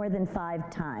asked more than 5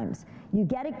 times. You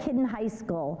get a kid in high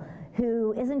school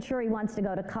who isn't sure he wants to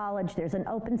go to college, there's an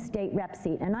open state rep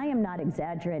seat, and I am not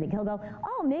exaggerating. He'll go,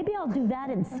 oh, maybe I'll do that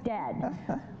instead.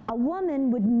 A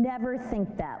woman would never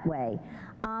think that way.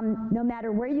 No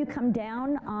matter where you come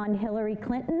down on Hillary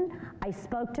Clinton, I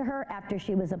spoke to her after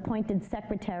she was appointed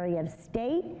Secretary of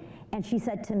State, and she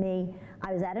said to me,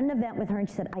 I was at an event with her, and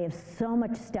she said, I have so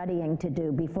much studying to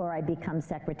do before I become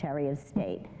Secretary of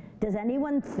State. Does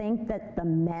anyone think that the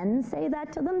men say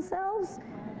that to themselves?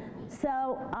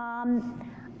 So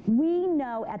we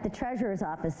know at the Treasurer's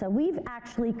office, so we've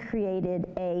actually created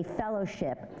a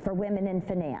fellowship for women in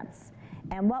finance.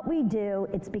 And what we do,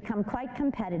 it's become quite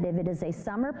competitive. It is a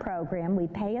summer program. We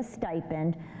pay a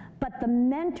stipend, but the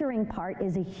mentoring part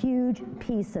is a huge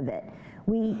piece of it.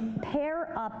 We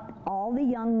pair up all the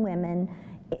young women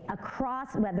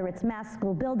across, whether it's Mass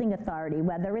School Building Authority,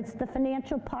 whether it's the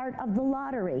financial part of the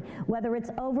lottery, whether it's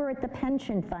over at the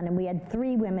pension fund, and we had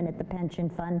 3 women at the pension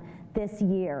fund this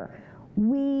year.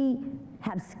 We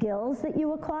have skills that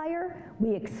you acquire,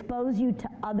 we expose you to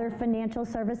other financial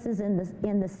services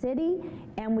in the city,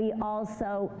 and we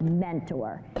also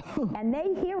mentor. And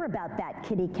they hear about that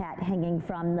kitty cat hanging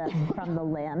from the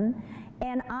limb,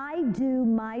 and I do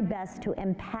my best to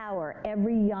empower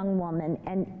every young woman,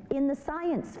 and in the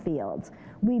science fields,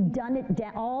 we've done it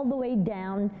all the way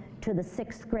down to the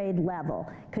 6th grade level,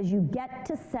 because you get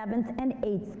to 7th and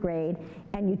 8th grade,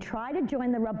 and you try to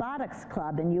join the robotics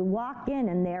club, and you walk in,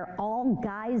 and they're all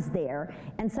guys there,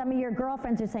 and some of your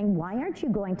girlfriends are saying, why aren't you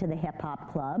going to the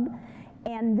hip-hop club?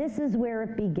 And this is where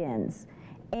it begins.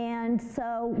 And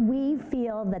so we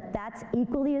feel that that's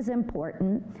equally as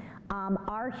important.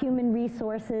 Our human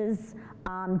resources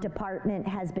department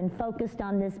has been focused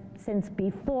on this since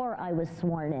before I was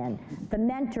sworn in. The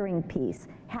mentoring piece,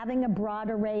 having a broad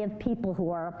array of people who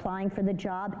are applying for the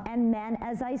job, and then,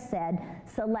 as I said,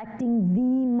 selecting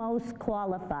the most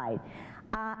qualified.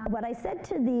 What I said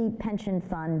to the pension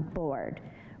fund board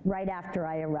right after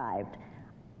I arrived,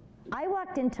 I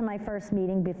walked into my first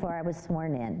meeting before I was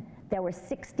sworn in. There were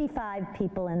 65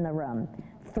 people in the room,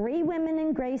 3 women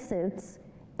in gray suits,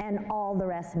 and all the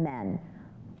rest men.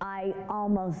 I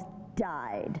almost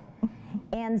died.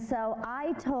 And so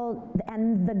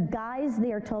and the guys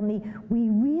there told me, we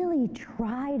really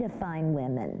try to find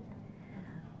women.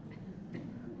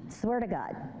 Swear to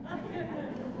God.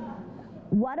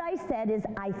 What I said is,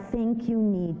 I think you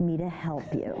need me to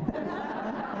help you.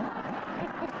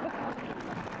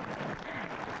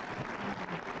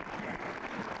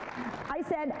 I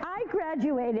said, I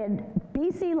graduated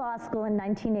BC Law School in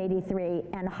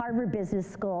 1983 and Harvard Business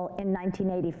School in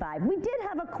 1985. We did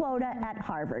have a quota at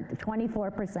Harvard,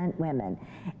 24% women.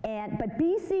 But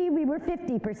BC, we were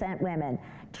 50% women.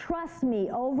 Trust me,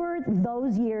 over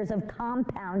those years of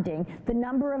compounding the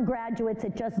number of graduates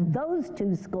at just those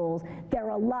 2 schools, there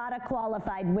are a lot of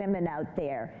qualified women out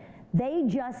there. They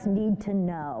just need to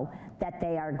know that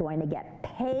they are going to get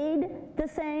paid the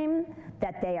same,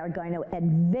 that they are going to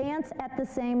advance at the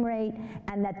same rate,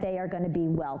 and that they are going to be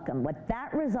welcome. What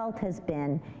that result has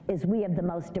been is we have the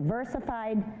most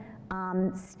diversified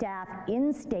staff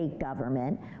in state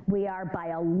government. We are by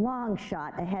a long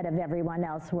shot ahead of everyone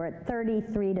else. We're at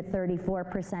 33 to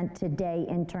 34% today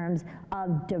in terms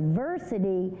of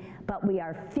diversity, but we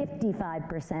are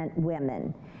 55%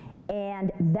 women.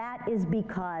 And that is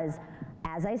because,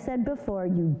 as I said before,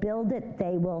 you build it,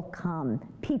 they will come.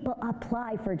 People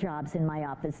apply for jobs in my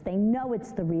office. They know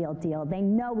it's the real deal. They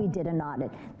know we did an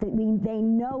audit. They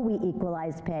know we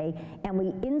equalized pay, and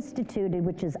we instituted,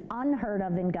 which is unheard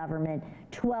of in government,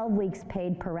 12 weeks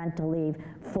paid parental leave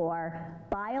for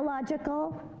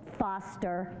biological,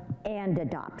 foster, and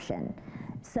adoption.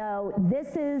 So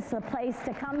this is a place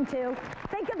to come to.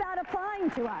 Think about applying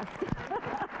to us.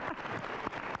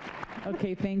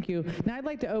 Okay, thank you. Now I'd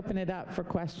like to open it up for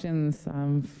questions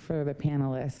for the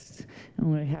panelists.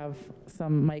 And we have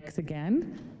some mics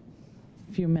again.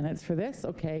 A few minutes for this.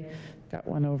 Okay, got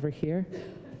one over here,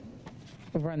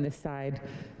 over on this side.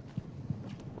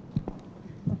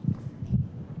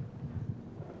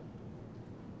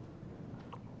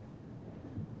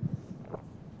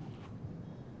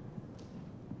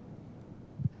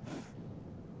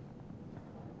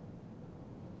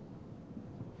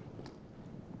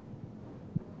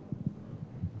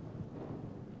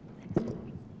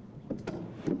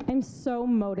 I'm so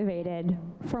motivated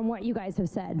from what you guys have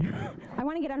said. I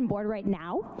want to get on board right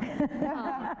now.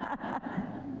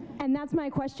 And that's my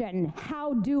question.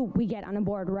 How do we get on a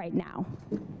board right now?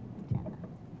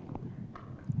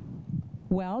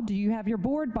 Well, do you have your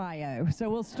board bio? So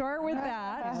we'll start with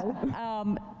that.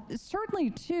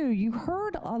 Certainly, too, you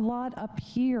heard a lot up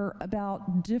here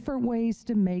about different ways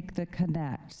to make the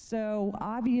connect. So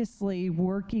obviously,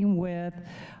 working with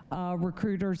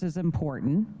recruiters is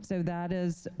important. So that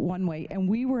is one way. And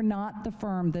we were not the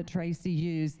firm that Tracy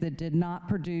used that did not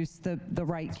produce the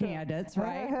right candidates,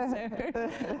 right?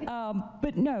 So,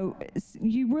 but no,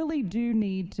 you really do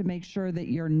need to make sure that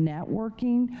you're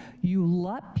networking. You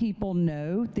let people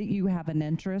know that you have an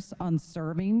interest on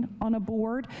serving on a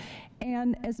board.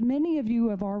 And as many of you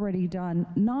have already done,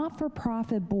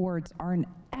 not-for-profit boards are an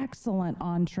excellent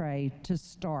entree to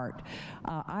start.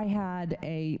 I had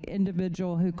an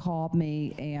individual who called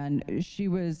me, and she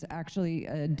was actually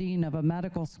a dean of a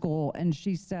medical school, and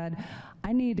she said,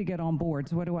 I need to get on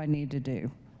boards. What do I need to do?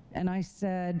 And I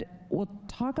said, well,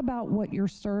 talk about what you're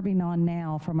serving on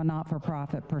now from a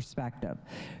not-for-profit perspective.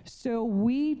 So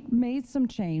we made some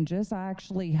changes. I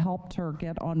actually helped her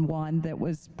get on one that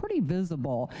was pretty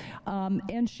visible.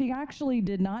 And she actually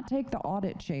did not take the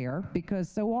audit chair, because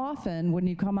so often when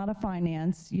you come out of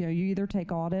finance, you either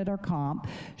take audit or comp.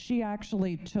 She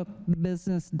actually took the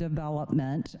business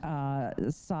development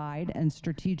side and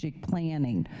strategic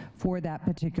planning for that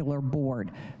particular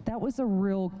board. That was a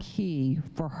real key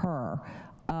for her.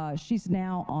 She's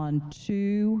now on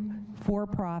 2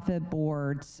 for-profit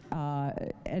boards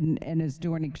and is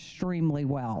doing extremely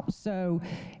well. So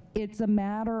it's a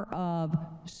matter of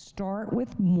start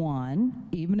with one,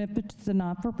 even if it's a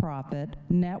not-for-profit,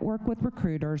 network with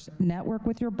recruiters, network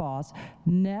with your boss,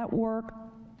 network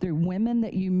through women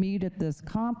that you meet at this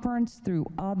conference, through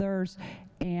others,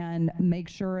 and make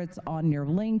sure it's on your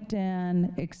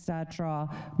LinkedIn, etc.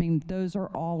 I mean, those are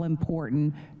all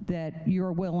important, that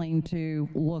you're willing to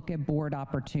look at board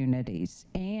opportunities,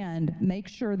 and make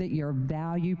sure that your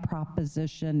value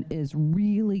proposition is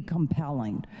really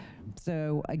compelling.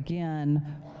 So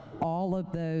again, all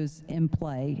of those in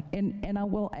play. And I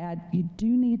will add, you do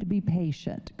need to be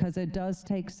patient, because it does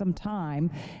take some time.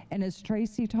 And as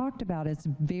Tracy talked about, it's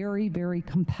very, very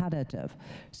competitive.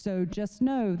 So just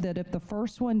know that if the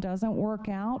first one doesn't work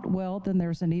out, well, then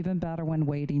there's an even better one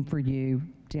waiting for you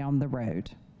down the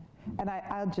road. And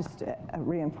I'll just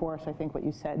reinforce, I think, what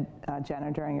you said,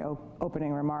 Jenna, during your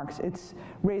opening remarks. It's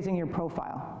raising your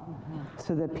profile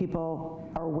so that people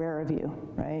are aware of you,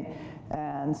 right?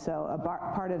 And so a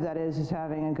part of that is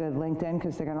having a good LinkedIn,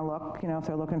 because they're going to look, you know, if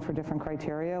they're looking for different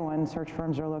criteria when search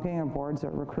firms are looking or boards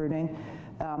are recruiting.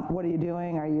 What are you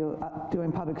doing? Are you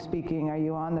doing public speaking? Are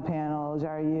you on the panels?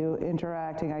 Are you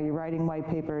interacting? Are you writing white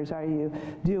papers? Are you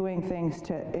doing things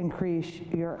to increase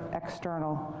your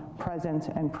external presence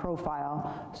and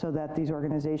profile so that these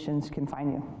organizations can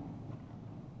find you?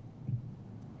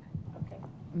 Okay.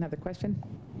 Another question?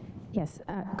 Yes,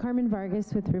 Carmen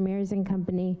Vargas with Ramirez and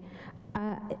Company.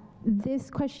 This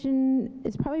question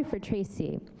is probably for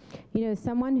Tracy. You know,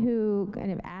 someone who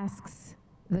kind of asks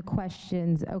the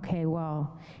questions, okay,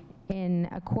 well, in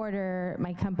a quarter,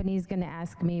 my company's gonna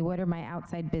ask me, what are my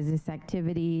outside business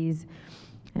activities?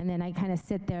 And then I kind of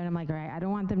sit there and I'm like, all right, I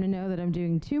don't want them to know that I'm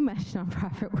doing too much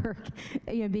nonprofit work,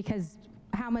 you know, because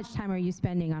how much time are you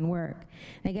spending on work?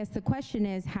 And I guess the question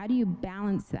is, how do you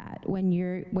balance that when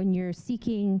you're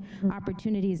seeking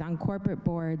opportunities on corporate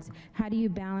boards? How do you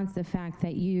balance the fact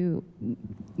that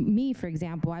me, for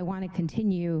example, I want to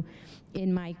continue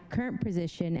in my current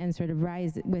position and sort of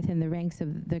rise within the ranks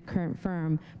of the current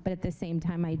firm, but at the same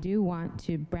time, I do want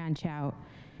to branch out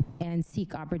and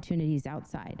seek opportunities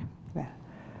outside? Yeah.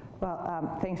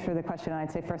 Well, thanks for the question.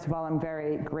 I'd say, first of all, I'm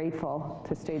very grateful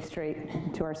to State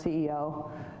Street, to our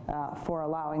CEO, for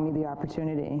allowing me the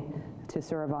opportunity to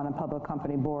serve on a public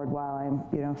company board while I'm,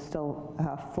 you know, still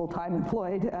full-time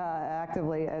employed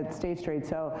actively at State Street.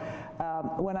 So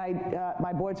when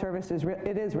my board service is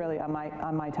really on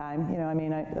my time. You know, I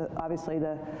mean, obviously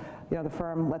the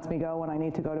firm lets me go when I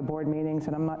need to go to board meetings,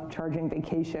 and I'm not charging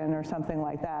vacation or something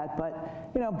like that.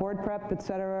 But you know, board prep, et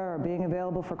cetera, or being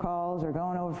available for calls or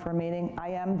going over for a meeting. I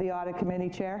am the audit committee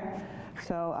chair,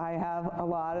 so I have a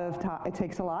lot of time. It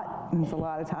takes a lot. There's a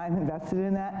lot of time invested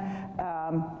in that.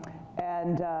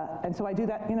 And so I do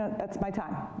that, you know, that's my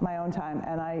time, my own time.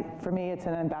 And for me, it's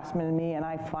an investment in me, and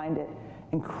I find it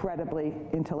incredibly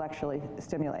intellectually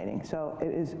stimulating. So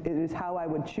it is how I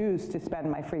would choose to spend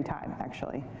my free time,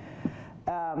 actually.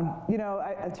 You know,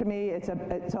 to me,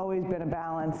 it's always been a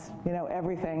balance, you know,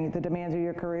 everything, the demands of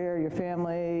your career, your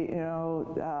family, you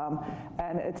know,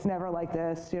 and it's never like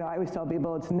this. You know, I always tell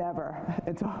people it's never.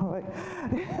 It's always,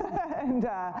 and,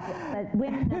 But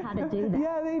women know how to do that.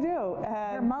 yeah, they do.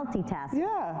 They're multitasking.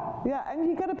 Yeah, and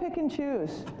you got to pick and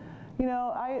choose. You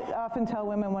know, I often tell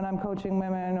women when I'm coaching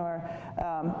women, or,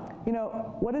 you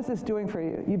know, what is this doing for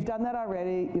you? You've done that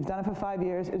already. You've done it for 5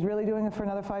 years. Is really doing it for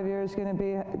another 5 years going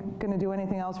to do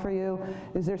anything else for you?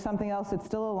 Is there something else that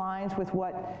still aligns with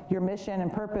what your mission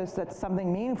and purpose, that's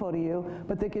something meaningful to you,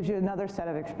 but that gives you another set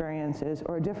of experiences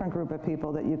or a different group of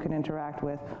people that you can interact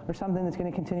with, or something that's going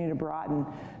to continue to broaden?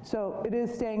 So it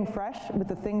is staying fresh with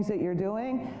the things that you're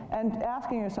doing, and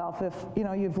asking yourself if, you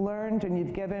know, you've learned and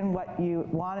you've given what you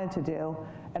wanted to do,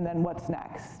 and then what's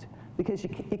next? Because you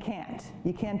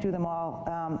can't do them all,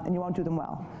 and you won't do them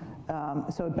well.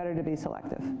 So it's better to be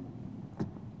selective.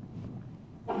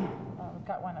 We've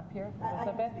got one up here,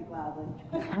 Elizabeth.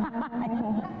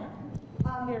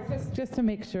 Here, just to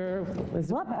make sure,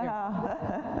 Elizabeth.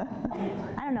 I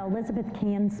don't know, Elizabeth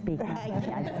can speak.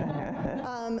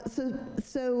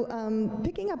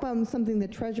 Picking up on something the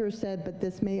treasurer said, but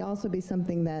this may also be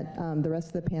something that the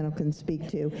rest of the panel can speak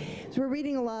to. So we're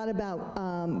reading a lot about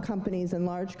companies and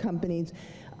large companies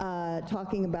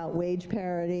talking about wage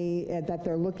parity, that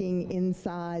they're looking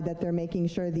inside, that they're making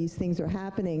sure these things are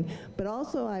happening. But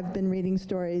also I've been reading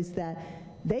stories that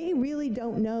they really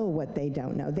don't know what they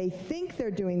don't know. They think they're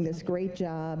doing this great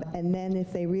job, and then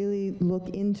if they really look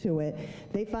into it,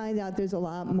 they find out there's a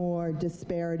lot more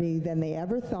disparity than they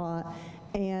ever thought.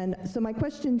 And so my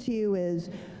question to you is,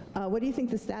 what do you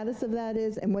think the status of that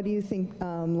is, and what do you think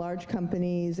large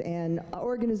companies and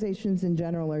organizations in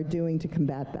general are doing to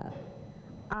combat that?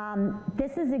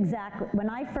 This is exactly, when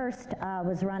I first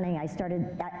was running, I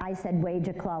said wage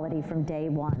equality from day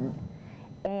one.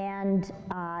 And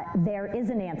there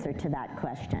is an answer to that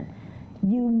question.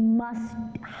 You must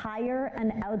hire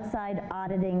an outside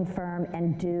auditing firm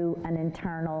and do an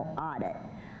internal audit.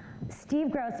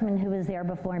 Steve Grossman, who was there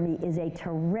before me, is a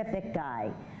terrific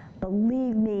guy.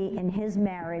 Believe me, in his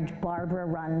marriage, Barbara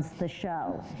runs the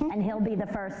show, and he'll be the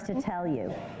first to tell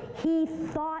you. He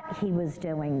thought he was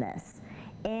doing this,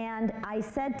 and I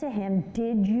said to him,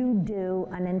 did you do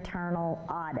an internal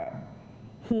audit?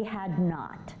 He had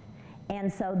not.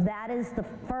 And so that is the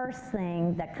first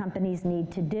thing that companies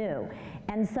need to do.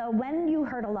 And so when you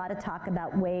heard a lot of talk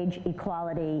about wage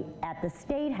equality at the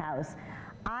State House,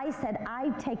 I said,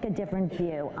 I take a different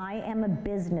view. I am a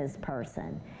business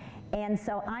person. And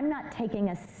so I'm not taking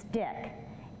a stick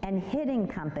and hitting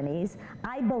companies.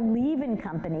 I believe in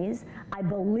companies. I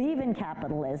believe in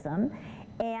capitalism.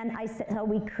 And so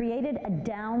we created a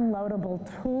downloadable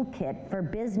toolkit for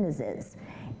businesses.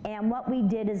 And what we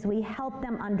did is we helped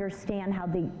them understand how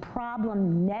the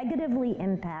problem negatively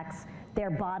impacts their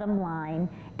bottom line,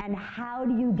 and how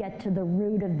do you get to the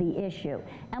root of the issue.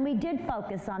 And we did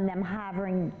focus on them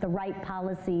having the right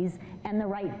policies and the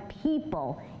right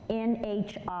people in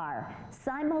HR.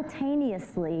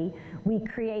 Simultaneously, we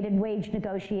created wage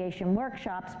negotiation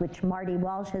workshops, which Marty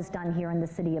Walsh has done here in the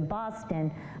city of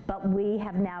Boston, but we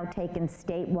have now taken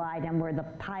statewide, and we're the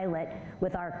pilot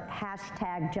with our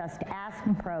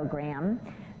 #JustAsk program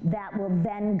that will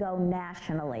then go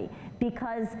nationally,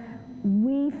 because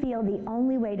we feel the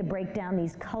only way to break down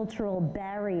these cultural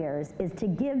barriers is to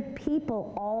give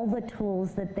people all the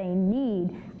tools that they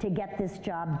need to get this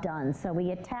job done. So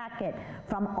we attack it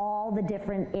from all the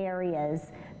different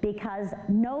areas, because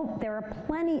there are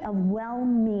plenty of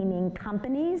well-meaning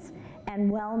companies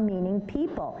and well-meaning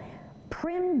people.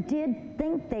 Prim did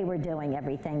think they were doing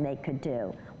everything they could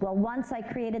do. Well, once I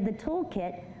created the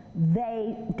toolkit,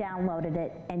 they downloaded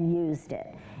it and used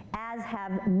it.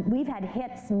 We've had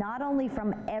hits not only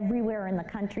from everywhere in the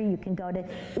country. You can go to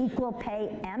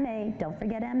equalpayma, don't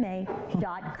forget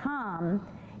MA.com,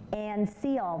 and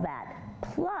see all that.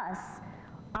 Plus,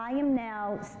 I am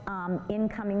now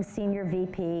incoming Senior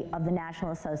VP of the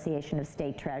National Association of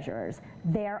State Treasurers.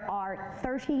 There are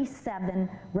 37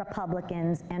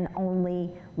 Republicans and only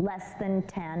less than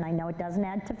 10. I know it doesn't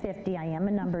add to 50. I am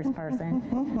a numbers person.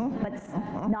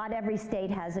 But not every state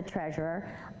has a treasurer.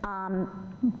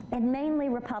 And mainly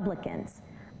Republicans.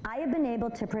 I have been able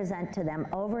to present to them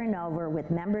over and over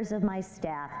with members of my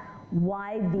staff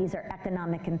why these are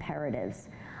economic imperatives.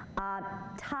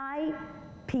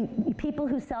 People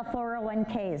who sell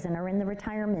 401ks and are in the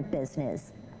retirement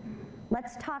business.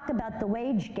 Let's talk about the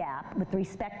wage gap with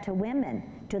respect to women.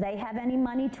 Do they have any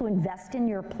money to invest in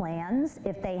your plans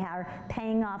if they are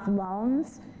paying off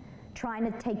loans, trying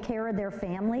to take care of their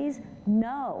families?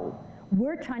 No.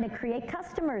 We're trying to create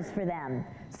customers for them.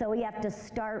 So we have to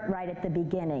start right at the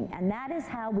beginning. And that is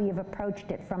how we have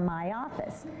approached it from my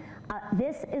office.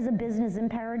 This is a business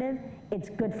imperative. It's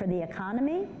good for the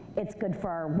economy, it's good for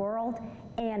our world,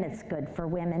 and it's good for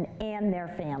women and their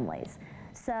families.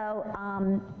 So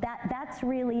that's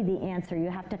really the answer. You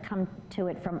have to come to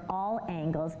it from all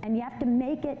angles, and you have to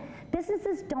make it,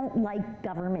 businesses don't like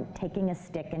government taking a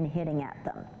stick and hitting at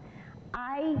them.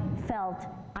 I felt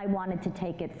I wanted to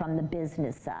take it from the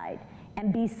business side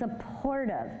and be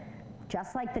supportive,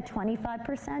 just like the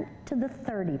 25% to the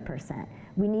 30%.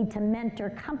 We need to mentor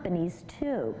companies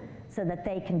too, so that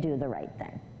they can do the right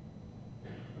thing.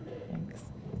 Thanks.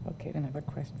 Okay, then I have a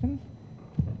question.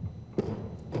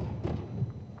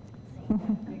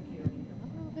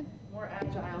 More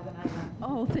agile than I am.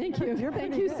 Oh, thank you.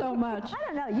 Thank you so much. I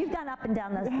don't know, you've gone up and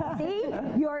down those. See,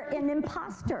 you're an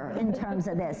imposter in terms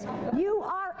of this. You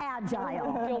are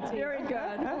agile. Guilty. Very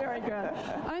good, very good.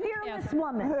 I'm Fearless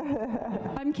woman.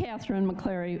 I'm Catherine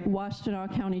McClary,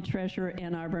 Washtenaw County Treasurer,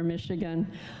 Ann Arbor, Michigan.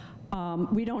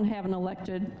 We don't have an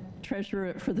elected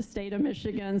treasurer for the state of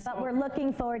Michigan. But we're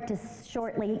looking forward to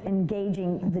shortly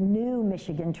engaging the new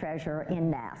Michigan treasurer in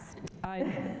NAST.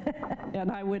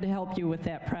 And I would help you with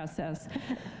that process.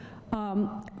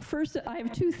 First, I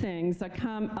have two things, a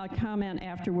comment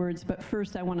afterwards, but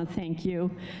first I want to thank you.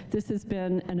 This has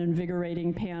been an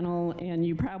invigorating panel, and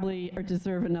you probably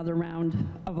deserve another round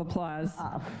of applause.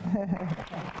 Oh.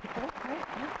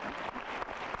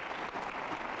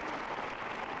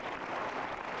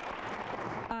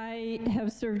 I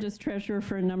have served as treasurer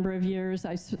for a number of years.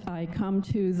 I come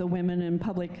to the Women in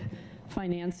Public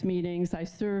Finance meetings. I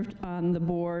served on the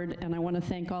board, and I want to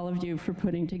thank all of you for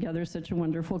putting together such a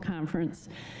wonderful conference.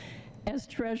 As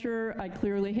treasurer, I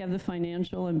clearly have the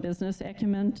financial and business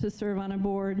acumen to serve on a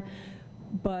board,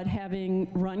 but having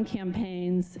run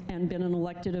campaigns and been an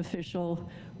elected official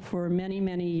for many,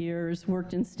 many years,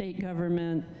 worked in state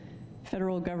government,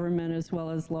 federal government, as well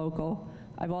as local,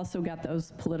 I've also got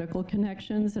those political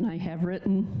connections, and I have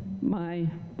written my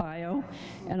bio,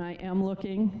 and I am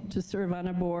looking to serve on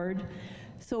a board.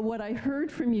 So what I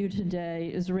heard from you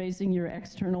today is raising your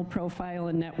external profile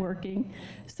and networking.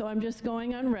 So I'm just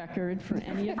going on record for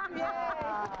any of you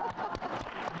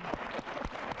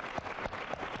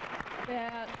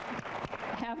that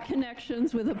have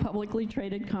connections with a publicly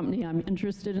traded company. I'm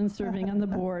interested in serving on the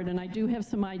board, and I do have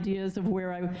some ideas of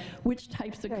which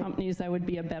types of companies I would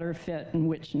be a better fit and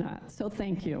which not. So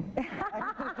thank you.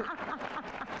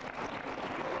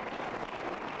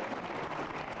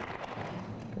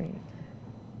 Great.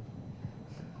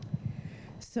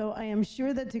 So I am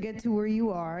sure that to get to where you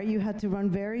are, you had to run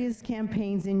various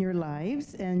campaigns in your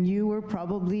lives, and you were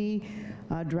probably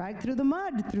dragged through the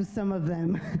mud through some of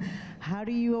them. How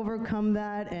do you overcome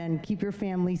that and keep your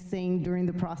family sane during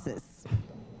the process?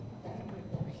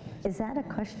 Is that a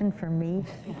question for me?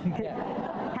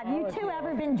 Have you two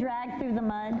ever been dragged through the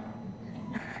mud?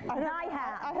 I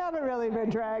have. I haven't really been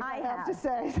dragged, I have to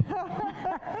say.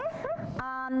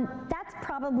 That's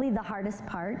probably the hardest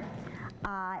part.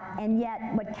 And yet,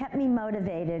 what kept me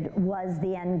motivated was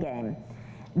the end game.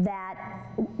 That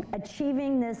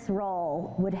achieving this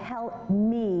role would help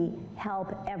me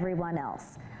help everyone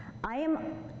else. I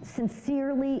am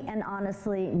sincerely and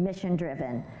honestly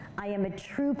mission-driven. I am a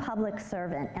true public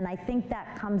servant, and I think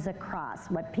that comes across.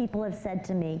 What people have said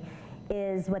to me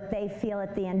is what they feel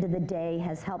at the end of the day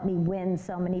has helped me win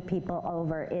so many people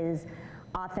over is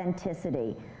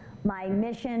authenticity. My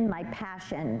mission, my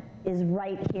passion is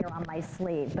right here on my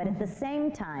sleeve. But at the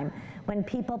same time, when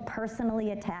people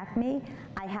personally attack me,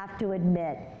 I have to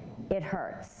admit it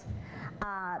hurts.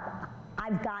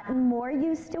 I've gotten more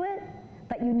used to it,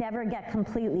 but you never get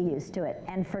completely used to it.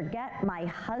 And forget my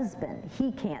husband,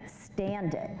 he can't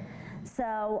stand it.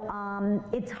 So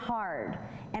it's hard,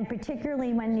 and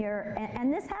particularly when you're,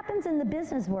 and this happens in the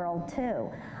business world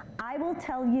too. I will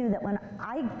tell you that when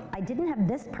I didn't have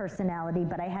this personality,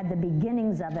 but I had the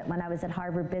beginnings of it when I was at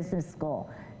Harvard Business School.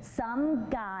 Some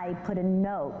guy put a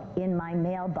note in my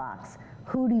mailbox,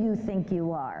 "Who do you think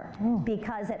you are?"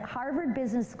 Because at Harvard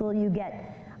Business School you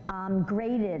get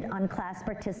graded on class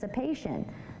participation.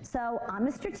 So I'm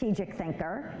a strategic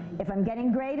thinker. If I'm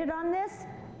getting graded on this,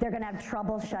 they're going to have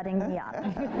trouble shutting me up.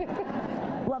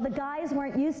 Well, the guys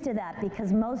weren't used to that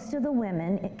because most of the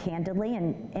women, candidly,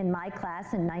 in my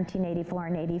class in 1984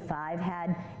 and 85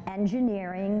 had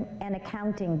engineering and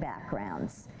accounting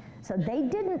backgrounds. So they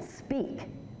didn't speak.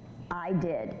 I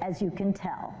did, as you can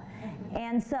tell.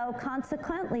 And so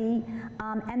consequently,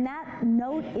 and that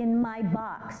note in my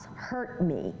box hurt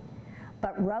me.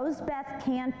 But Rosebeth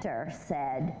Cantor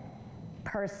said,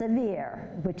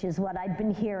 persevere, which is what I've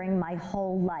been hearing my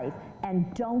whole life,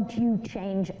 and don't you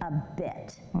change a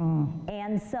bit.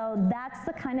 And so that's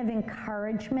the kind of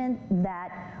encouragement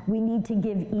that we need to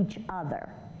give each other.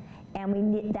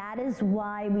 And that is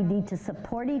why we need to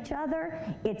support each other.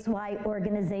 It's why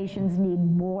organizations need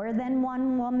more than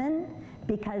one woman,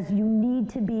 because you need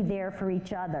to be there for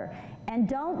each other. And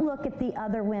don't look at the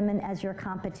other women as your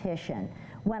competition.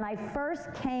 When I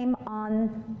first came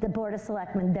on the Board of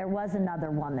Selectmen, there was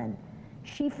another woman.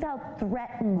 She felt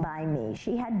threatened by me.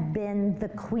 She had been the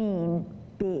queen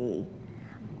bee.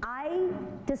 I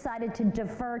decided to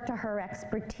defer to her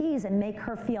expertise and make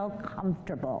her feel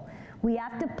comfortable. We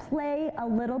have to play a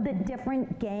little bit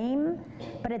different game,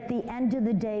 but at the end of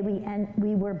the day,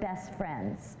 we were best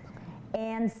friends.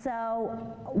 And so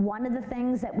one of the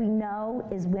things that we know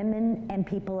is women and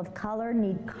people of color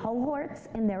need cohorts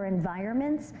in their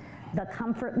environments. The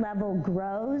comfort level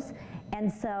grows, and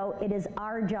so it is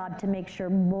our job to make sure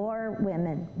more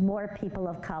women, more people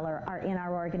of color are in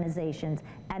our organizations,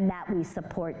 and that we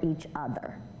support each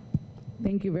other.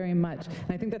 Thank you very much.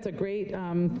 And I think that's a great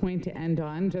point to end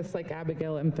on. Just like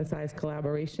Abigail emphasized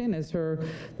collaboration as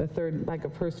the third leg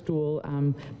of her stool.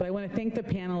 But I want to thank the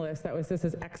panelists. This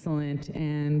is excellent,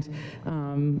 and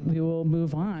we will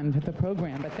move on with the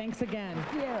program. But thanks again.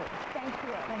 Thank you. Thank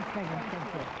you. Thanks, Megan.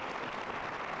 Thank you.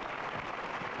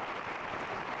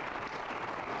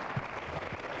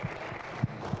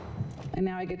 And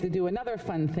now I get to do another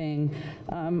fun thing.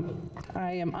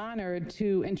 I am honored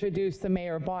to introduce the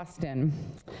Mayor of Boston,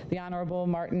 the Honorable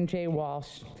Martin J.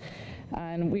 Walsh.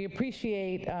 And we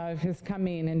appreciate his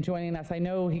coming and joining us. I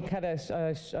know he cut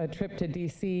a trip to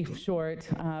DC short,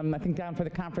 I think down for the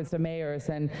Conference of Mayors.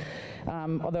 And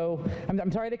although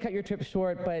I'm sorry to cut your trip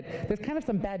short, but there's kind of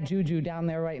some bad juju down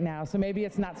there right now. So maybe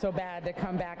it's not so bad to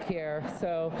come back here.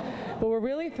 So, but we're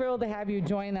really thrilled to have you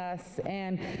join us.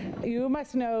 And you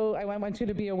must know, I want you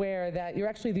to be aware that you're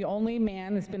actually the only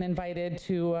man that's been invited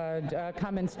to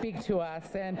come and speak to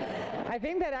us. And I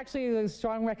think that actually is a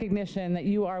strong recognition that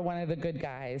you are one of the good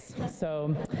guys.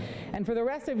 So, and for the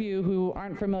rest of you who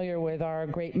aren't familiar with our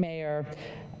great mayor,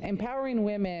 empowering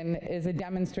women is a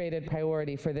demonstrated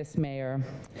priority for this mayor.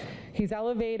 He's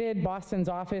elevated Boston's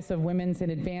Office of Women's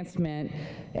Advancement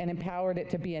and empowered it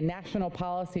to be a national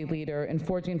policy leader in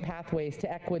forging pathways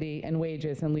to equity and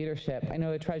wages and leadership. I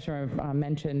know the treasurer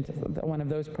mentioned one of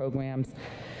those programs.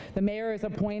 The mayor has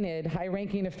appointed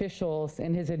high-ranking officials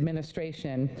in his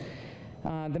administration.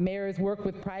 The mayor has worked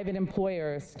with private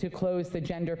employers to close the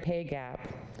gender pay gap.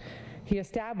 He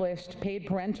established paid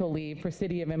parental leave for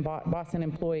City of Boston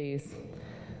employees.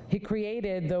 He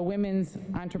created the Women's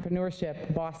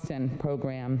Entrepreneurship Boston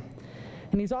program.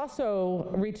 And he's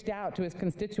also reached out to his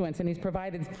constituents, and he's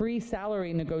provided free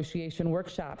salary negotiation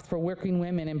workshops for working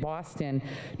women in Boston,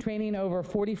 training over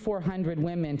 4,400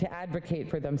 women to advocate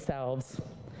for themselves.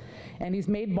 And he's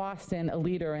made Boston a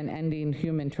leader in ending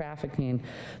human trafficking.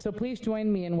 So please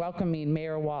join me in welcoming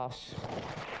Mayor Walsh.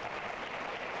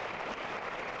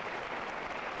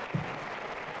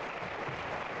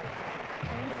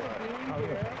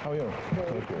 How are you?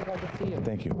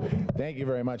 Thank you. Thank you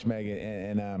very much,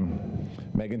 Megan. And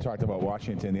Megan talked about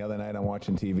Washington. The other night I'm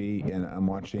watching TV, and I'm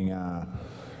watching, I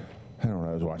don't know,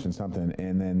 I was watching something,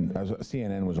 and then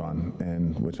CNN was on,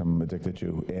 and which I'm addicted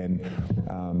to. And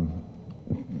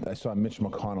I saw Mitch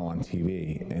McConnell on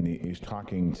TV, and he was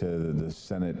talking to the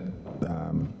Senate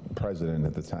president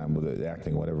at the time, with the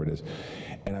acting, whatever it is,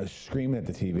 and I was screaming at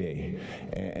the TV,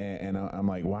 and I'm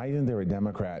like, why isn't there a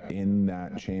Democrat in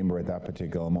that chamber at that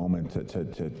particular moment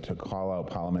to call out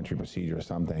parliamentary procedure or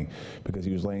something, because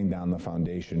he was laying down the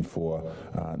foundation for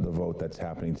the vote that's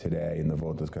happening today and the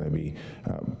vote that's going to be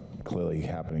clearly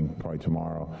happening probably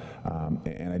tomorrow,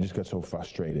 and I just got so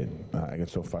frustrated. I got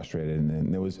so frustrated,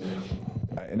 and there was,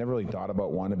 I never really thought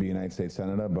about wanting to be a United States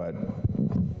Senator, but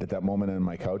at that moment on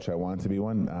my couch, I wanted to be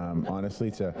one, honestly,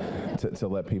 to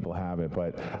let people have it.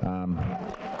 But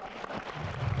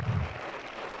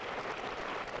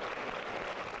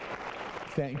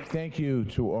Thank you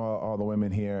to all the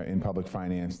women here in public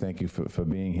finance. Thank you for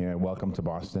being here. Welcome to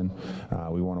Boston.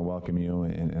 We want to welcome you,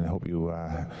 and I hope you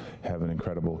have an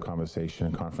incredible conversation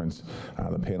and conference.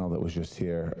 The panel that was just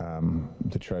here,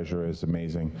 the treasurer is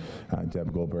amazing,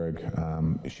 Deb Goldberg.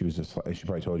 She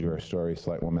probably told you her story,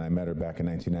 select woman. I met her back in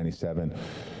 1997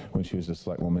 when she was a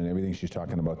select woman. Everything she's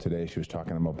talking about today, she was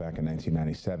talking about back in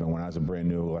 1997 when I was a brand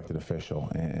new elected official,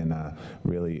 and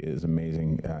really is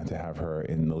amazing to have her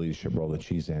in the leadership role that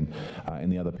she's in.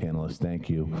 And the other panelists, thank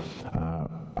you.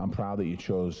 I'm proud that you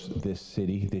chose this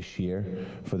city this year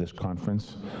for this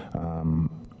conference.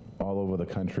 All over the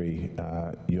country,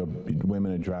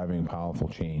 women are driving powerful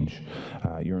change.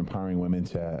 You're empowering women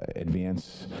to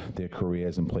advance their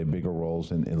careers and play bigger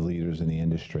roles in leaders in the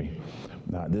industry.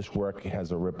 This work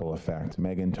has a ripple effect.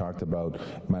 Megan talked about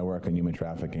my work on human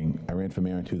trafficking. I ran for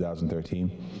mayor in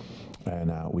 2013.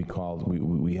 And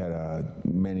we had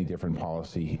many different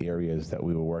policy areas that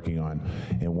we were working on,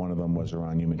 and one of them was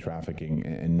around human trafficking,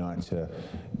 and not to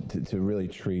really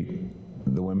treat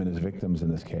the women as victims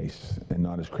in this case and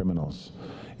not as criminals.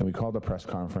 And we called a press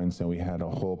conference, and we had a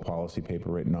whole policy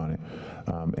paper written on it.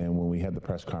 And when we had the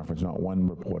press conference, not one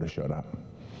reporter showed up.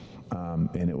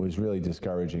 And it was really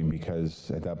discouraging,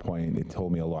 because at that point it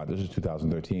told me a lot. This is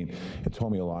 2013. It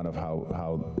told me a lot of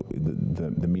how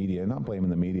the media, not blaming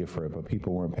the media for it, but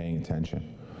people weren't paying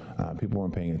attention. People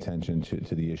weren't paying attention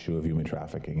to the issue of human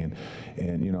trafficking,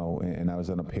 and I was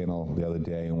on a panel the other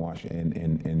day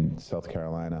in South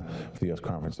Carolina for the U.S.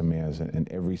 Conference of Mayors, and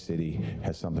every city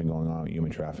has something going on with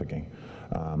human trafficking,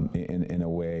 in a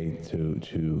way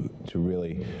to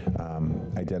really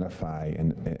identify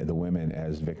the women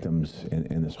as victims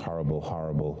in this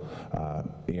horrible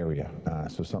area.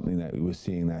 So something that we were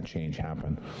seeing that change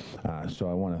happen. So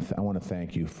I want to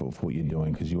thank you for what you're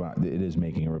doing, because it is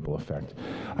making a ripple effect.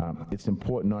 It's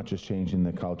important not just changing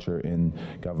the culture in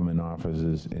government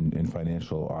offices, in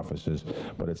financial offices,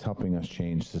 but it's helping us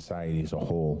change society as a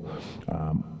whole.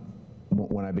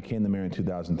 When I became the mayor in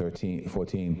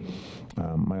 2014,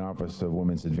 my Office of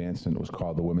Women's Advancement was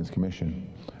called the Women's Commission.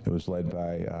 It was led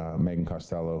by Megan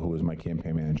Costello, who was my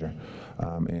campaign manager.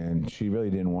 And she really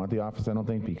didn't want the office, I don't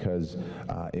think, because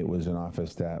it was an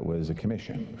office that was a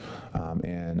commission.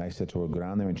 And I said to her, go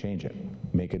down there and change it.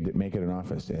 Make it an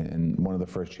office. And one of the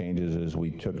first changes is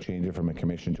we changed it from a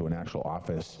commission to an actual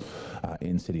office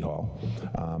in City Hall.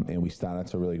 And we started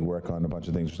to really work on a bunch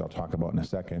of things, which I'll talk about in a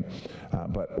second.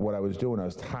 But what I was doing, I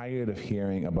was tired of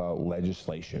hearing about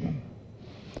legislation.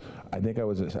 I think I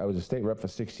was a state rep for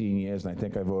 16 years, and I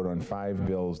think I voted on 5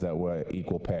 bills that were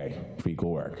equal pay for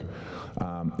equal work.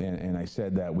 And I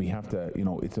said that we have to,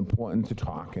 it's important to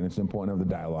talk, and it's important to have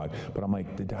the dialogue, but I'm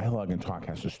like, the dialogue and talk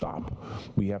has to stop.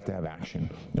 We have to have action,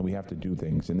 and we have to do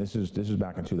things. And this is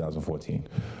back in 2014.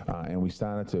 And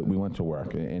we went to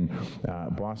work, and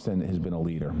Boston has been a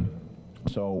leader.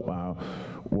 So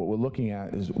what we're looking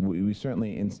at is we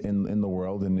certainly in the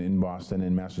world and in Boston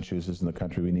and Massachusetts and the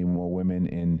country, we need more women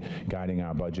in guiding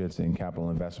our budgets and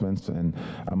capital investments. And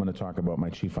I'm going to talk about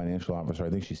my chief financial officer. I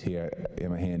think she's here,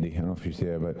 Emma Handy. I don't know if she's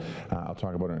here, but I'll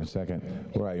talk about her in a second.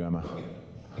 Where are you, Emma?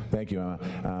 Thank you,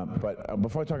 Emma. But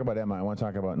before I talk about Emma, I want to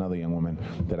talk about another young woman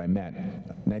that I met.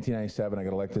 1997, I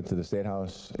got elected to the State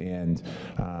House, and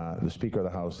the Speaker of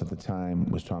the House at the time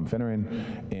was Tom Finneran,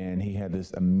 and he had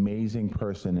this amazing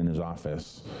person in his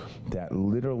office that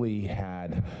literally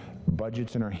had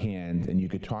budgets in her hand, and you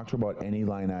could talk to her about any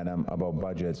line item about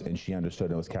budgets, and she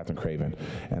understood. It was Catherine Craven.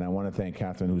 And I want to thank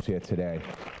Catherine, who's here today,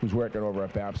 who's working over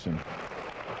at Babson.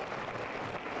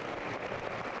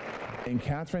 And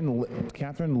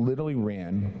Catherine literally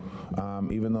ran,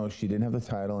 even though she didn't have the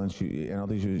title, and I don't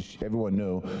think everyone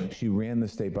knew, she ran the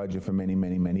state budget for many,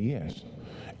 many, many years.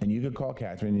 And you could call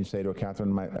Catherine and you say to her,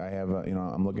 Catherine, I have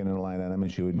I'm looking at a line item,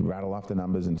 and she would rattle off the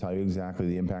numbers and tell you exactly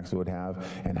the impacts it would have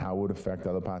and how it would affect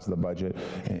other parts of the budget.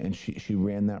 And she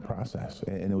ran that process,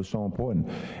 and it was so important.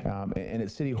 And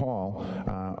at City Hall,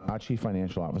 our chief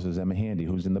financial officer is Emma Handy,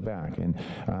 who's in the back, and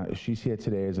she's here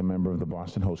today as a member of the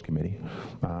Boston Host Committee.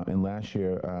 And last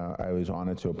year, I was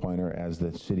honored to appoint her as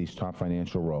the city's top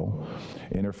financial role.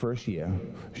 In her first year,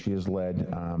 she has led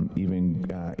even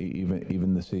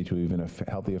the city to even a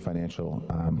healthier financial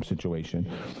situation,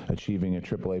 achieving a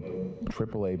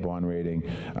AAA bond rating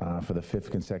for the 5th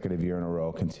consecutive year in a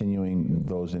row, continuing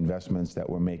those investments that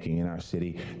we're making in our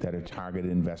city that are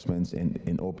targeted investments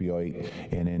in opioid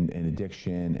and in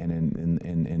addiction and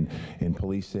in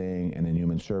policing and in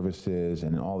human services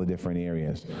and in all the different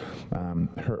areas.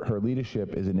 Her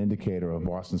leadership is an indicator of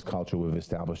Boston's culture we've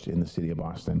established in the city of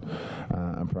Boston.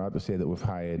 I'm proud to say that we've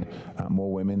hired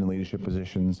more women in leadership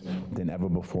positions than ever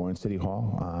before in City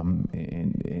Hall.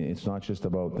 And it's not just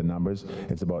about the numbers,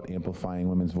 it's about amplifying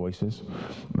women's voices.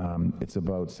 It's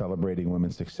about celebrating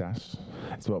women's success.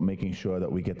 It's about making sure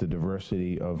that we get the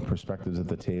diversity of perspectives at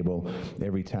the table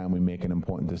every time we make an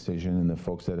important decision, and the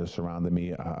folks that are surrounding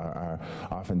me are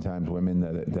oftentimes women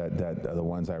that are the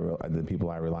ones the people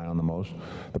I rely on the most.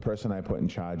 The person I put in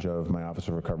charge of my Office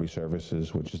of Recovery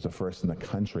Services, which is the first in the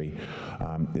country,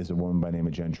 is a woman by the name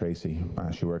of Jen Tracy.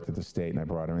 She worked at the state, and I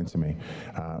brought her into me.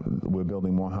 We're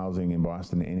building more housing in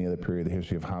Boston than any other period of the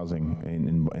history of housing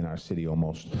in our city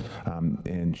almost.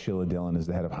 And Sheila Dillon is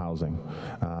the head of housing,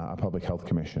 our Public Health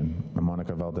Commission,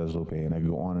 Monica Valdez-Lupe, and I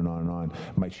go on and on and on.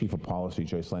 My chief of policy,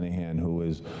 Joyce Lenahan, who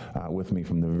is with me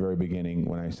from the very beginning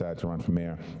when I started to run for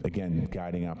mayor, again,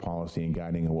 guiding our policy and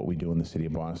guiding what we do in the city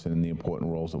of Boston and the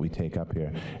important roles that we take up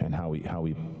here and how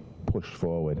we push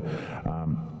forward.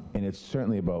 And it's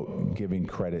certainly about giving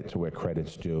credit to where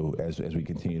credit's due as we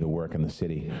continue to work in the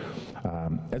city.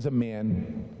 As a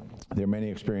man, there are many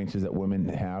experiences that women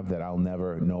have that I'll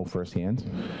never know firsthand.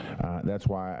 That's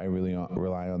why I really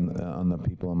rely on the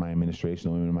people in my administration,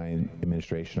 the women in my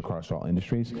administration across all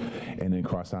industries and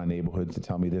across our neighborhoods to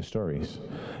tell me their stories.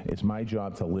 It's my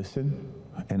job to listen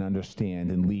and understand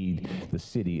and lead the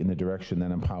city in the direction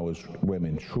that empowers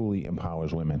women, truly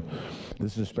empowers women.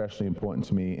 This is especially important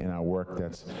to me in our work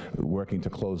that's working to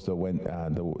close the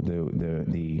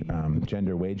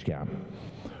gender wage gap.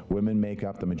 Women make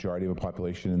up the majority of the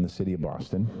population in the city of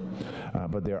Boston,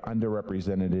 but they're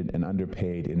underrepresented and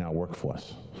underpaid in our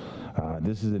workforce.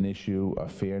 This is an issue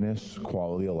of fairness,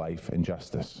 quality of life, and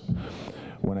justice.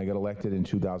 When I got elected in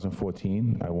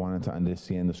 2014, I wanted to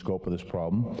understand the scope of this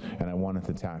problem, and I wanted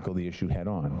to tackle the issue head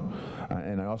on.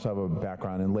 And I also have a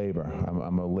background in labor.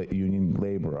 I'm a union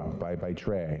laborer by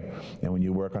trade. And when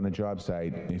you work on a job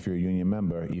site, if you're a union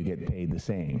member, you get paid the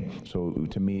same. So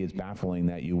to me, it's baffling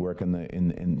that you work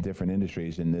in different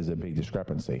industries and there's a big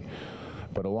discrepancy.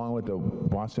 But along with the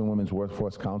Boston Women's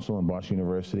Workforce Council and Boston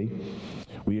University,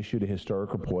 we issued a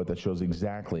historic report that shows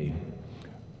exactly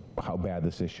how bad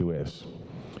this issue is.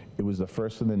 It was the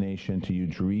first in the nation to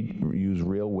use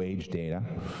real wage data,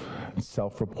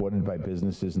 self-reported by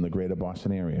businesses in the greater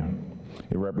Boston area.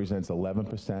 It represents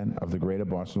 11% of the greater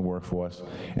Boston workforce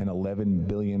and $11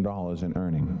 billion in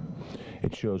earning.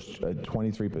 It shows a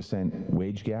 23%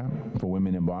 wage gap for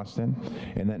women in Boston,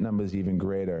 and that number is even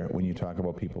greater when you talk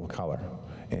about people of color,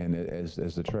 and as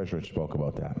the treasurer spoke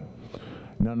about that.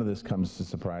 None of this comes as a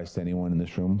surprise to anyone in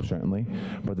this room, certainly,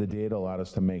 but the data allowed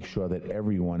us to make sure that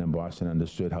everyone in Boston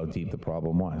understood how deep the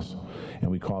problem was.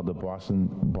 And we called the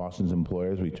Boston's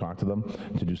employers, we talked to them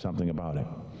to do something about it.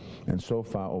 And so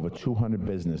far, over 200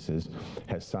 businesses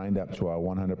have signed up to our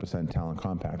 100% Talent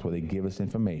Compact, where they give us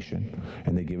information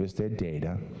and they give us their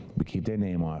data, we keep their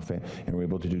name off it, and we're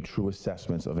able to do true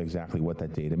assessments of exactly what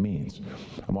that data means.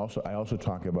 I also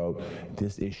talk about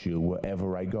this issue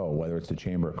wherever I go, whether it's the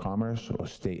Chamber of Commerce or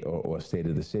state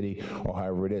of the city, or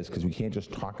however it is, because we can't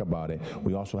just talk about it.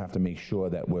 We also have to make sure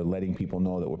that we're letting people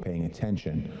know that we're paying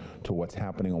attention to what's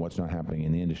happening or what's not happening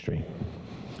in the industry.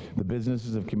 The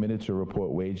businesses have committed to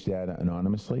report wage data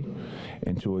anonymously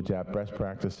and to adapt best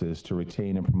practices to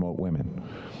retain and promote women.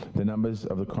 The numbers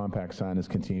of the compact signers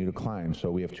continue to climb,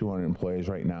 so we have 200 employees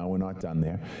right now. We're not done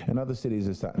there. And other cities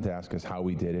are starting to ask us how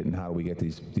we did it and how do we get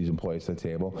these employees to the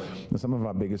table. And some of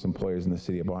our biggest employers in the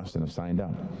city of Boston have signed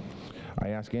up. I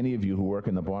ask any of you who work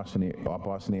in the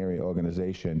Boston area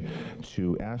organization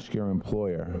to ask your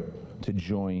employer to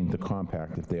join the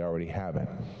compact if they already have it.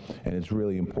 And it's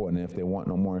really important. And if they want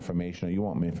no more information or you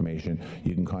want more information,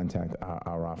 you can contact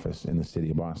our office in the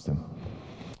city of Boston.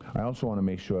 I also want to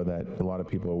make sure that a lot of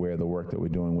people are aware of the work that we're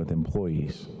doing with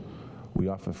employees. We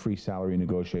offer free salary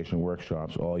negotiation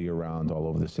workshops all year round all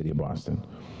over the city of Boston.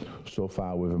 So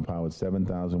far, we've empowered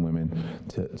 7,000 women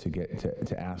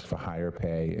to ask for higher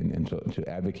pay and to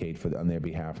advocate on their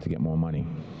behalf to get more money.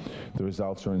 The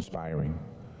results are inspiring.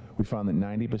 We found that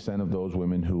 90% of those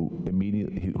women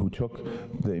who took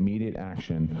the immediate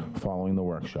action following the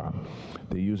workshop,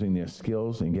 they're using their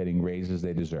skills and getting raises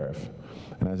they deserve.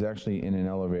 And I was actually in an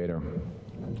elevator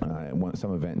at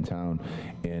some event in town,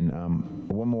 and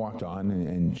a woman walked on,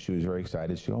 and she was very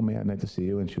excited. She goes, "Oh, man, I'd like to see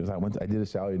you." And she goes, I did a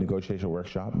salary negotiation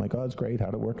workshop. I'm like, "Oh, that's great.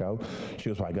 How'd it work out?" She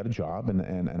goes, "Well, I got a job,"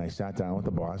 and I sat down with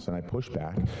the boss, and I pushed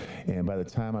back. And by the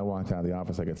time I walked out of the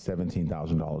office, I got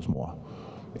 $17,000 more.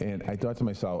 And I thought to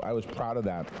myself, I was proud of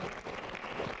that.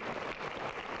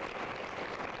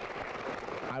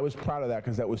 I was proud of that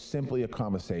because that was simply a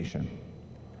conversation.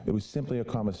 It was simply a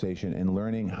conversation and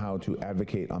learning how to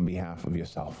advocate on behalf of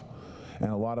yourself. And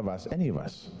a lot of us, any of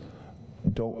us,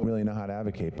 don't really know how to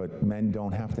advocate, but men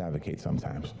don't have to advocate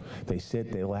sometimes. They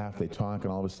sit, they laugh, they talk,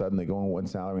 and all of a sudden they go on one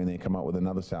salary and they come out with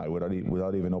another salary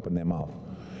without even opening their mouth.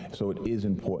 So it is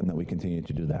important that we continue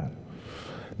to do that.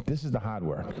 This is the hard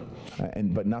work,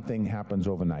 but nothing happens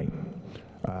overnight.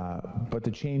 But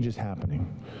the change is happening.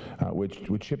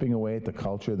 We're chipping away at the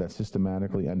culture that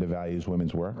systematically undervalues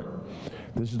women's work.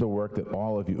 This is the work that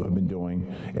all of you have been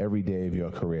doing every day of your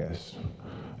careers.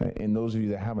 And those of you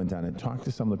that haven't done it, talk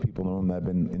to some of the people in the room that have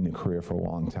been in the career for a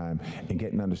long time and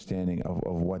get an understanding of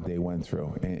what they went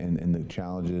through and the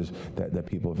challenges that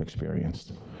people have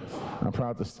experienced. I'm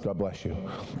proud to, God bless you.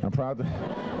 I'm proud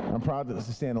to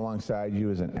stand alongside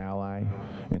you as an ally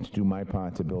and to do my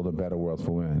part to build a better world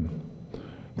for women.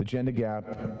 The gender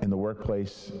gap in the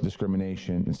workplace,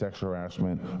 discrimination, and sexual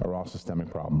harassment are all systemic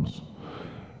problems.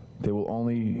 They'll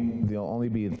only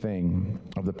be a thing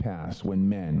of the past when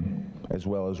men, as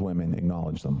well as women,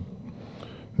 acknowledge them.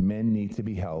 Men need to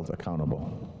be held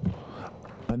accountable.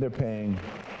 Underpaying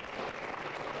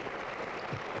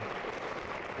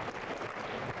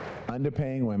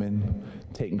women,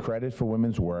 taking credit for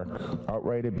women's work,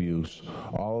 outright abuse,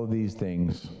 all of these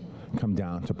things come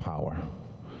down to power.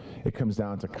 It comes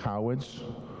down to cowards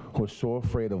who are so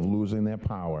afraid of losing their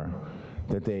power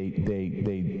that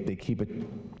they keep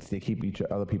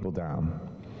other people down,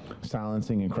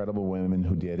 silencing incredible women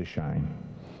who dare to shine.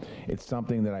 It's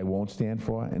something that I won't stand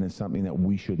for, and it's something that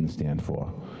we shouldn't stand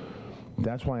for.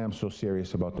 That's why I'm so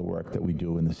serious about the work that we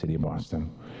do in the city of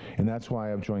Boston. And that's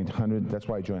why I joined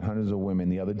hundreds of women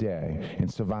the other day, and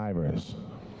survivors,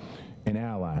 and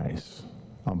allies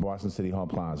on Boston City Hall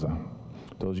Plaza.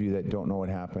 Those of you that don't know what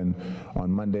happened,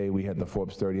 on Monday we had the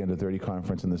Forbes 30 Under 30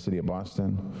 conference in the city of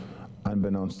Boston.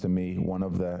 Unbeknownst to me, one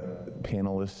of the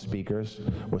panelist speakers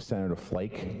was Senator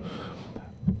Flake.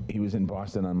 He was in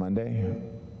Boston on Monday,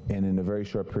 and in a very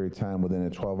short period of time, within a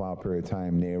 12-hour period of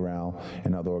time, NARAL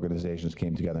and other organizations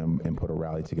came together and put a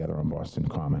rally together on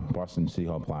Boston City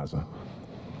Hall Plaza.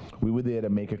 We were there to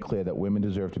make it clear that women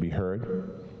deserve to be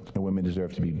heard and women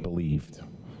deserve to be believed.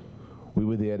 We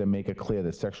were there to make it clear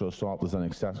that sexual assault is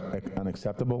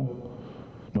unacceptable,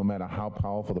 no matter how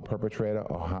powerful the perpetrator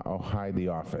or how high the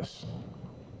office.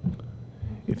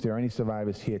 If there are any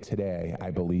survivors here today,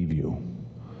 I believe you.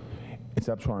 It's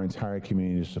up to our entire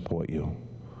community to support you.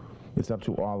 It's up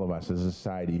to all of us as a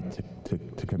society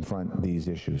to confront these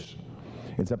issues.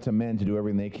 It's up to men to do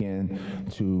everything they can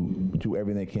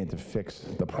to fix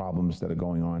the problems that are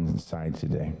going on inside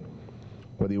today.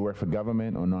 Whether you work for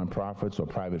government or nonprofits or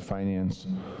private finance,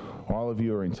 all of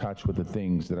you are in touch with the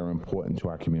things that are important to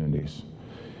our communities.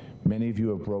 Many of you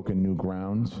have broken new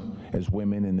ground as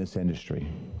women in this industry.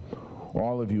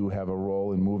 All of you have a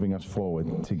role in moving us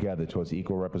forward together towards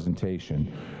equal representation,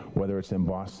 whether it's in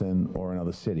Boston or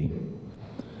another city.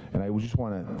 And I just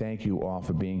want to thank you all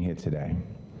for being here today.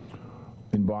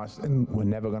 In Boston, we're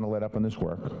never going to let up on this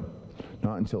work,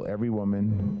 not until every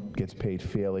woman gets paid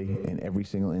fairly in every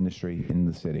single industry in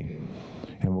the city.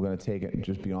 And we're going to take it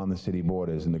just beyond the city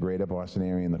borders in the greater Boston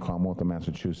area and the Commonwealth of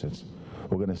Massachusetts.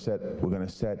 We're going to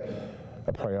set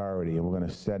a priority, and we're going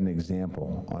to set an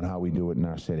example on how we do it in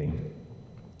our city.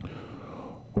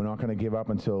 We're not going to give up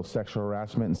until sexual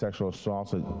harassment and sexual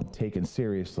assaults are taken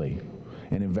seriously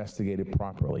and investigated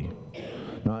properly.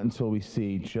 Not until we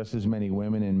see just as many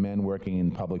women and men working in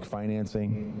public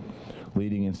financing,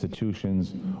 leading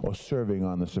institutions, or serving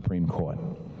on the Supreme Court.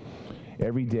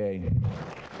 Every day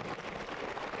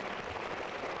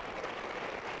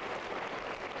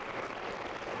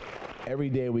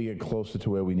we get closer to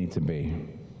where we need to be.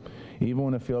 Even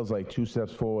when it feels like 2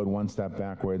 steps forward, 1 step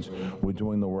backwards, we're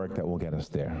doing the work that will get us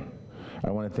there. I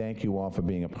want to thank you all for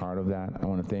being a part of that. I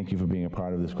want to thank you for being a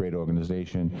part of this great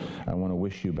organization. I want to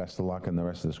wish you best of luck in the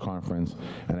rest of this conference,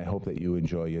 and I hope that you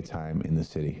enjoy your time in the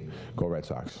city. Go Red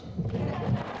Sox.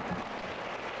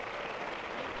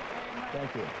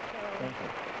 Thank you. Thank you.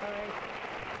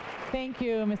 Thank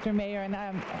you, Mr. Mayor.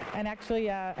 And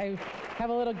actually, I have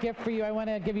a little gift for you. I want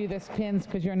to give you this pins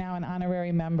because you're now an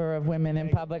honorary member of Women in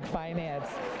Public Finance.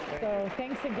 So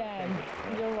thanks again.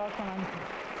 You're welcome.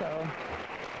 So,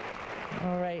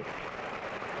 all right.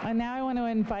 And now I want to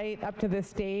invite up to the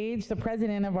stage the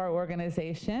president of our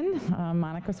organization,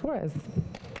 Monica Suarez.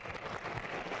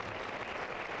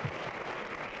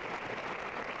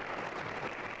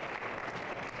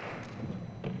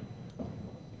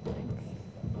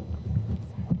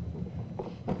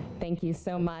 Thank you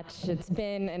so much. It's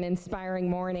been an inspiring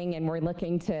morning, and we're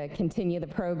looking to continue the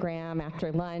program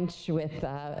after lunch with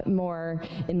more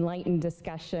enlightened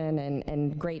discussion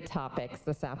and great topics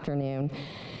this afternoon.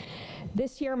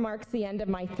 This year marks the end of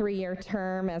my 3-year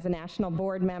term as a national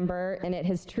board member, and it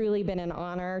has truly been an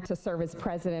honor to serve as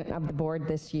president of the board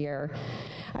this year.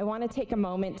 I want to take a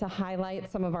moment to highlight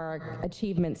some of our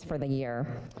achievements for the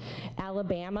year.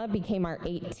 Alabama became our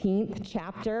 18th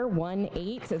chapter,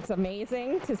 1-8. It's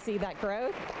amazing to see that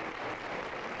growth.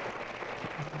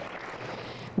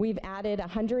 We've added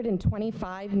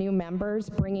 125 new members,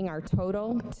 bringing our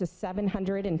total to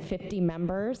 750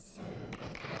 members.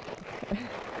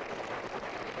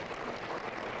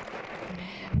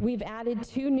 We've added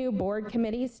 2 new board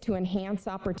committees to enhance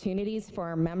opportunities for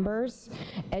our members,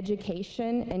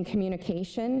 education and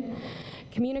communication.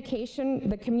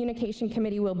 The Communication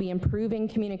Committee will be improving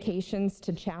communications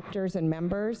to chapters and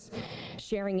members,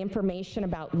 sharing information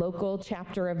about local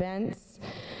chapter events,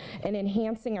 and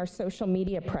enhancing our social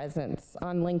media presence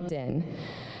on LinkedIn.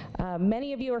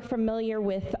 Many of you are familiar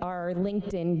with our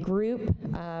LinkedIn group,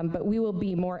 but we will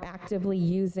be more actively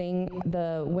using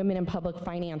the Women in Public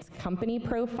Finance company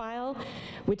profile,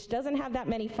 which doesn't have that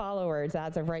many followers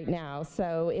as of right now.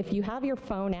 So if you have your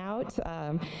phone out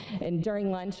and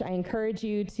during lunch, I encourage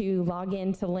you to log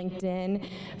into LinkedIn,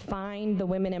 find the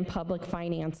Women in Public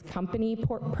Finance company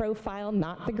profile,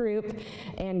 not the group,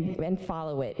 and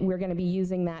follow it. We're going to be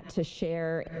using that to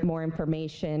share more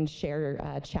information,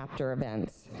 share chapter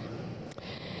events.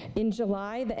 In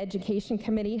July, the Education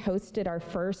Committee hosted our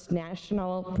first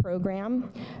national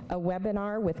program, a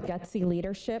webinar with Gutsy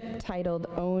Leadership titled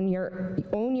Own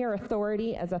Your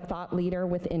Authority as a Thought Leader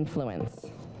with Influence.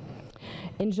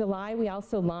 In July, we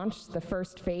also launched the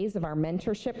first phase of our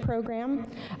mentorship program,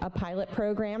 a pilot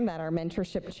program that our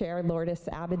mentorship chair, Lourdes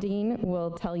Abedin,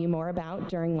 will tell you more about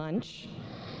during lunch.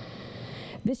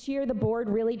 This year, the board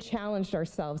really challenged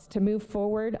ourselves to move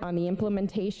forward on the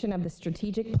implementation of the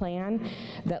strategic plan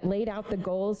that laid out the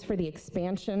goals for the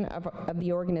expansion of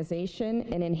the organization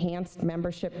and enhanced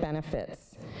membership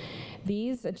benefits.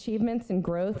 These achievements and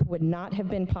growth would not have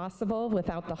been possible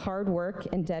without the hard work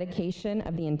and dedication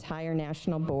of the entire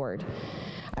National Board.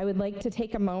 I would like to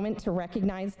take a moment to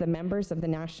recognize the members of the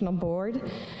National Board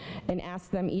and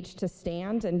ask them each to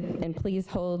stand, and please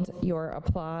hold your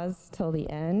applause till the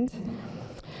end.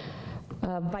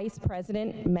 Vice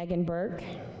President Megan Burke,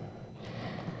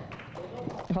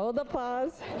 Hold the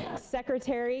applause.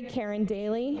 Secretary Karen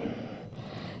Daly.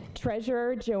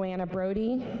 Treasurer Joanna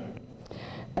Brody.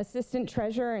 Assistant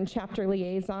Treasurer and Chapter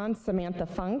Liaison Samantha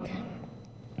Funk.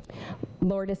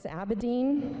 Lourdes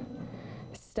Abedin.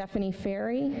 Stephanie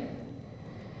Ferry.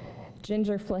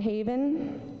 Ginger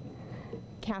Flahaven.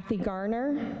 Kathy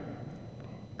Garner.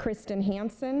 Kristen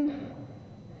Hansen.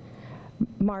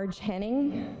 Marge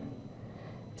Henning.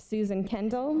 Susan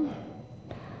Kendall.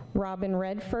 Robin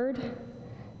Redford.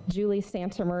 Julie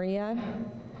Santamaria.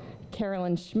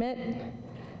 Carolyn Schmidt.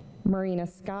 Marina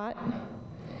Scott.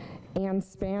 Ann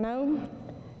Spano.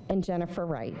 And Jennifer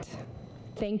Wright.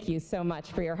 Thank you so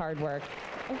much for your hard work.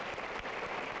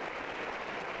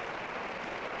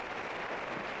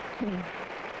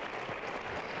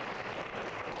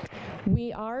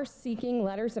 We are seeking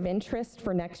letters of interest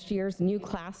for next year's new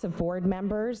class of board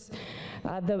members.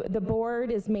 The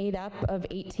board is made up of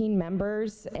 18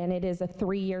 members, and it is a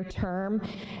 3-year term,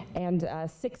 and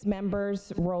 6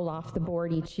 members roll off the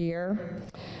board each year.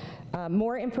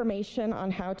 More information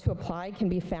on how to apply can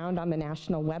be found on the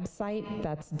national website.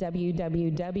 That's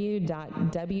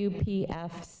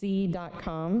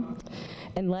www.wpfc.com.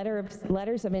 And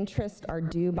letters of interest are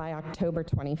due by October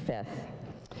 25th.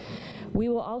 We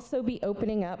will also be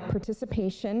opening up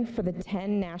participation for the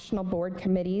 10 national board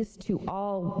committees to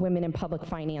all women in public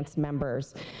finance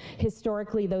members.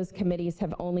 Historically, those committees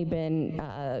have only been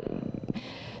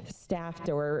staffed,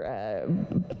 or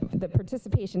the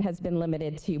participation has been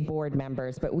limited to board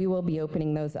members, but we will be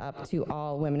opening those up to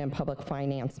all women in public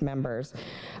finance members.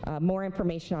 More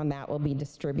information on that will be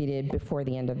distributed before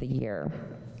the end of the year.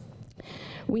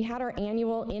 We had our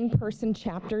annual in-person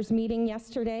chapters meeting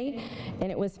yesterday,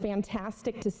 and it was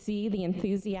fantastic to see the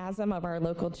enthusiasm of our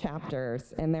local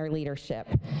chapters and their leadership.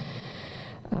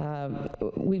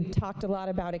 We've talked a lot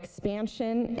about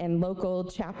expansion and local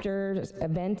chapters,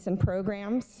 events, and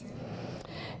programs.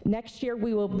 Next year,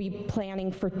 we will be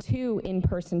planning for 2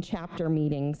 in-person chapter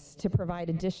meetings to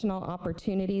provide additional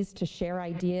opportunities to share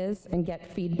ideas and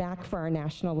get feedback for our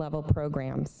national level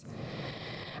programs.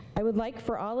 I would like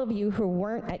for all of you who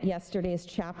weren't at yesterday's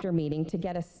chapter meeting to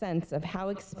get a sense of how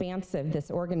expansive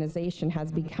this organization has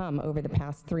become over the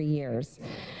past 3 years.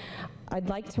 I'd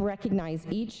like to recognize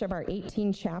each of our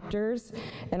 18 chapters,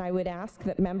 and I would ask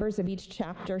that members of each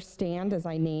chapter stand as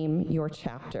I name your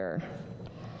chapter.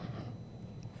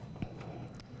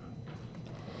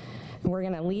 We're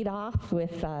going to lead off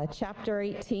with Chapter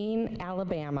 18,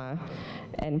 Alabama,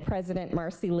 and President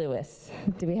Marcy Lewis.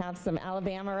 Do we have some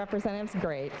Alabama representatives?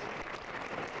 Great.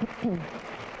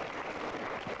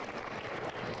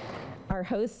 Our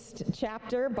host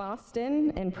chapter,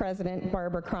 Boston, and President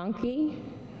Barbara Kroenke.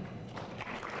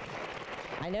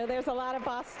 I know there's a lot of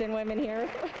Boston women here.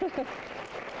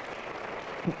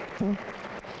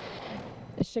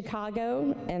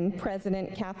 Chicago, and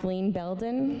President Kathleen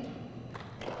Belden.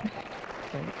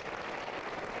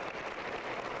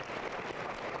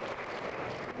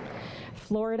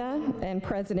 Florida, and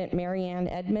President Marianne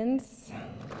Edmonds.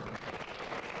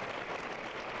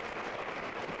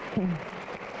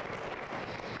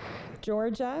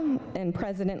 Georgia, and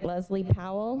President Leslie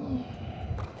Powell.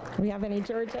 Do we have any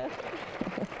Georgia?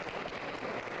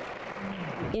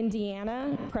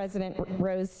 Indiana, President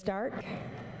Rose Stark.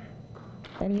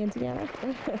 Any Indiana?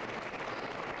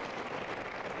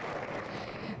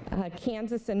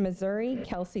 Kansas and Missouri,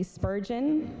 Kelsey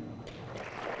Spurgeon.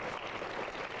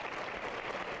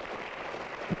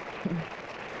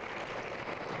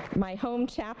 My home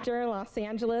chapter, Los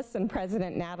Angeles, and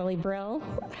President Natalie Brill.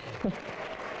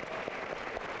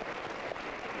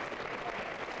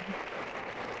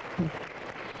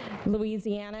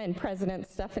 Louisiana, and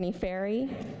President Stephanie Ferry.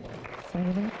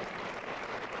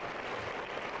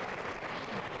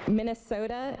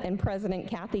 Minnesota, and President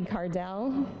Kathy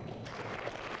Cardell.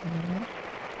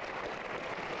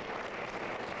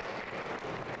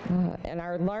 And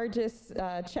our largest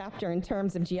chapter in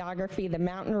terms of geography, the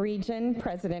Mountain Region,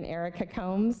 President Erica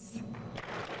Combs.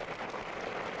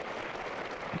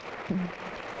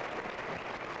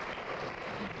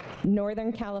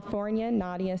 Northern California,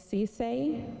 Nadia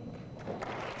Cisse.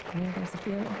 There's a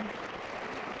few.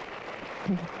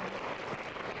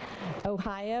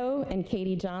 Ohio, and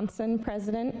Katie Johnson,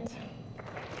 President.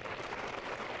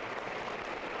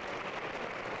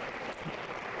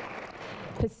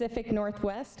 Pacific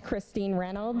Northwest, Christine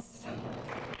Reynolds.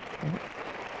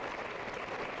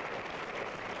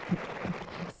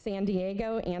 San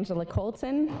Diego, Angela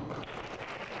Colton.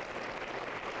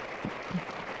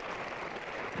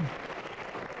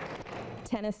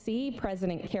 Tennessee,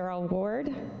 President Carol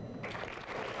Ward.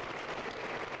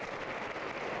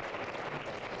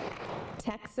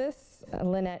 Texas,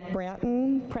 Lynette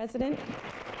Bratton, President.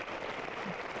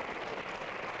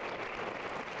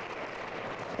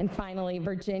 And finally,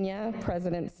 Virginia,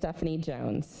 President Stephanie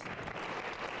Jones.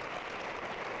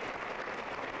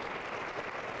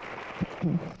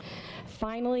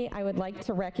 Finally, I would like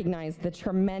to recognize the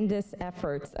tremendous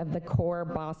efforts of the core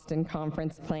Boston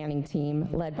Conference planning team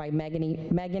led by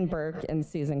Megan Burke and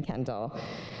Susan Kendall.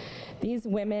 These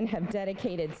women have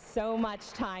dedicated so much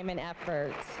time and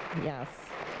effort, yes,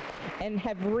 and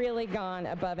have really gone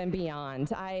above and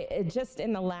beyond. Just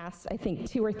in the last, I think,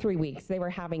 2 or 3 weeks, they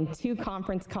were having 2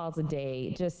 conference calls a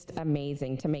day, just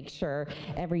amazing to make sure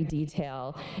every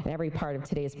detail and every part of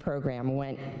today's program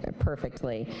went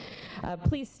perfectly.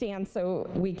 Please stand so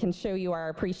we can show you our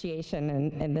appreciation,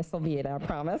 and this will be it, I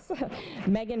promise.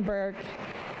 Megan Burke,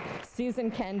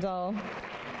 Susan Kendall,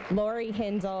 Lori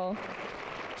Hindle,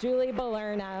 Julie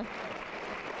Balerna,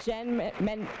 Jen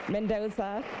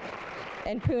Mendoza,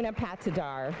 and Puna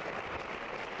Patidar.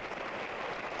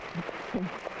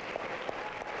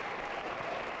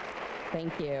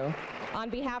 Thank you. On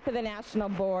behalf of the National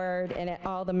Board and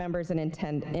all the members in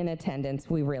attendance,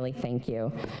 we really thank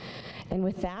you. And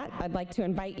with that, I'd like to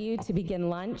invite you to begin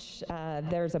lunch.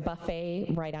 There's a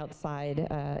buffet right outside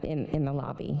in the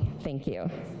lobby. Thank you.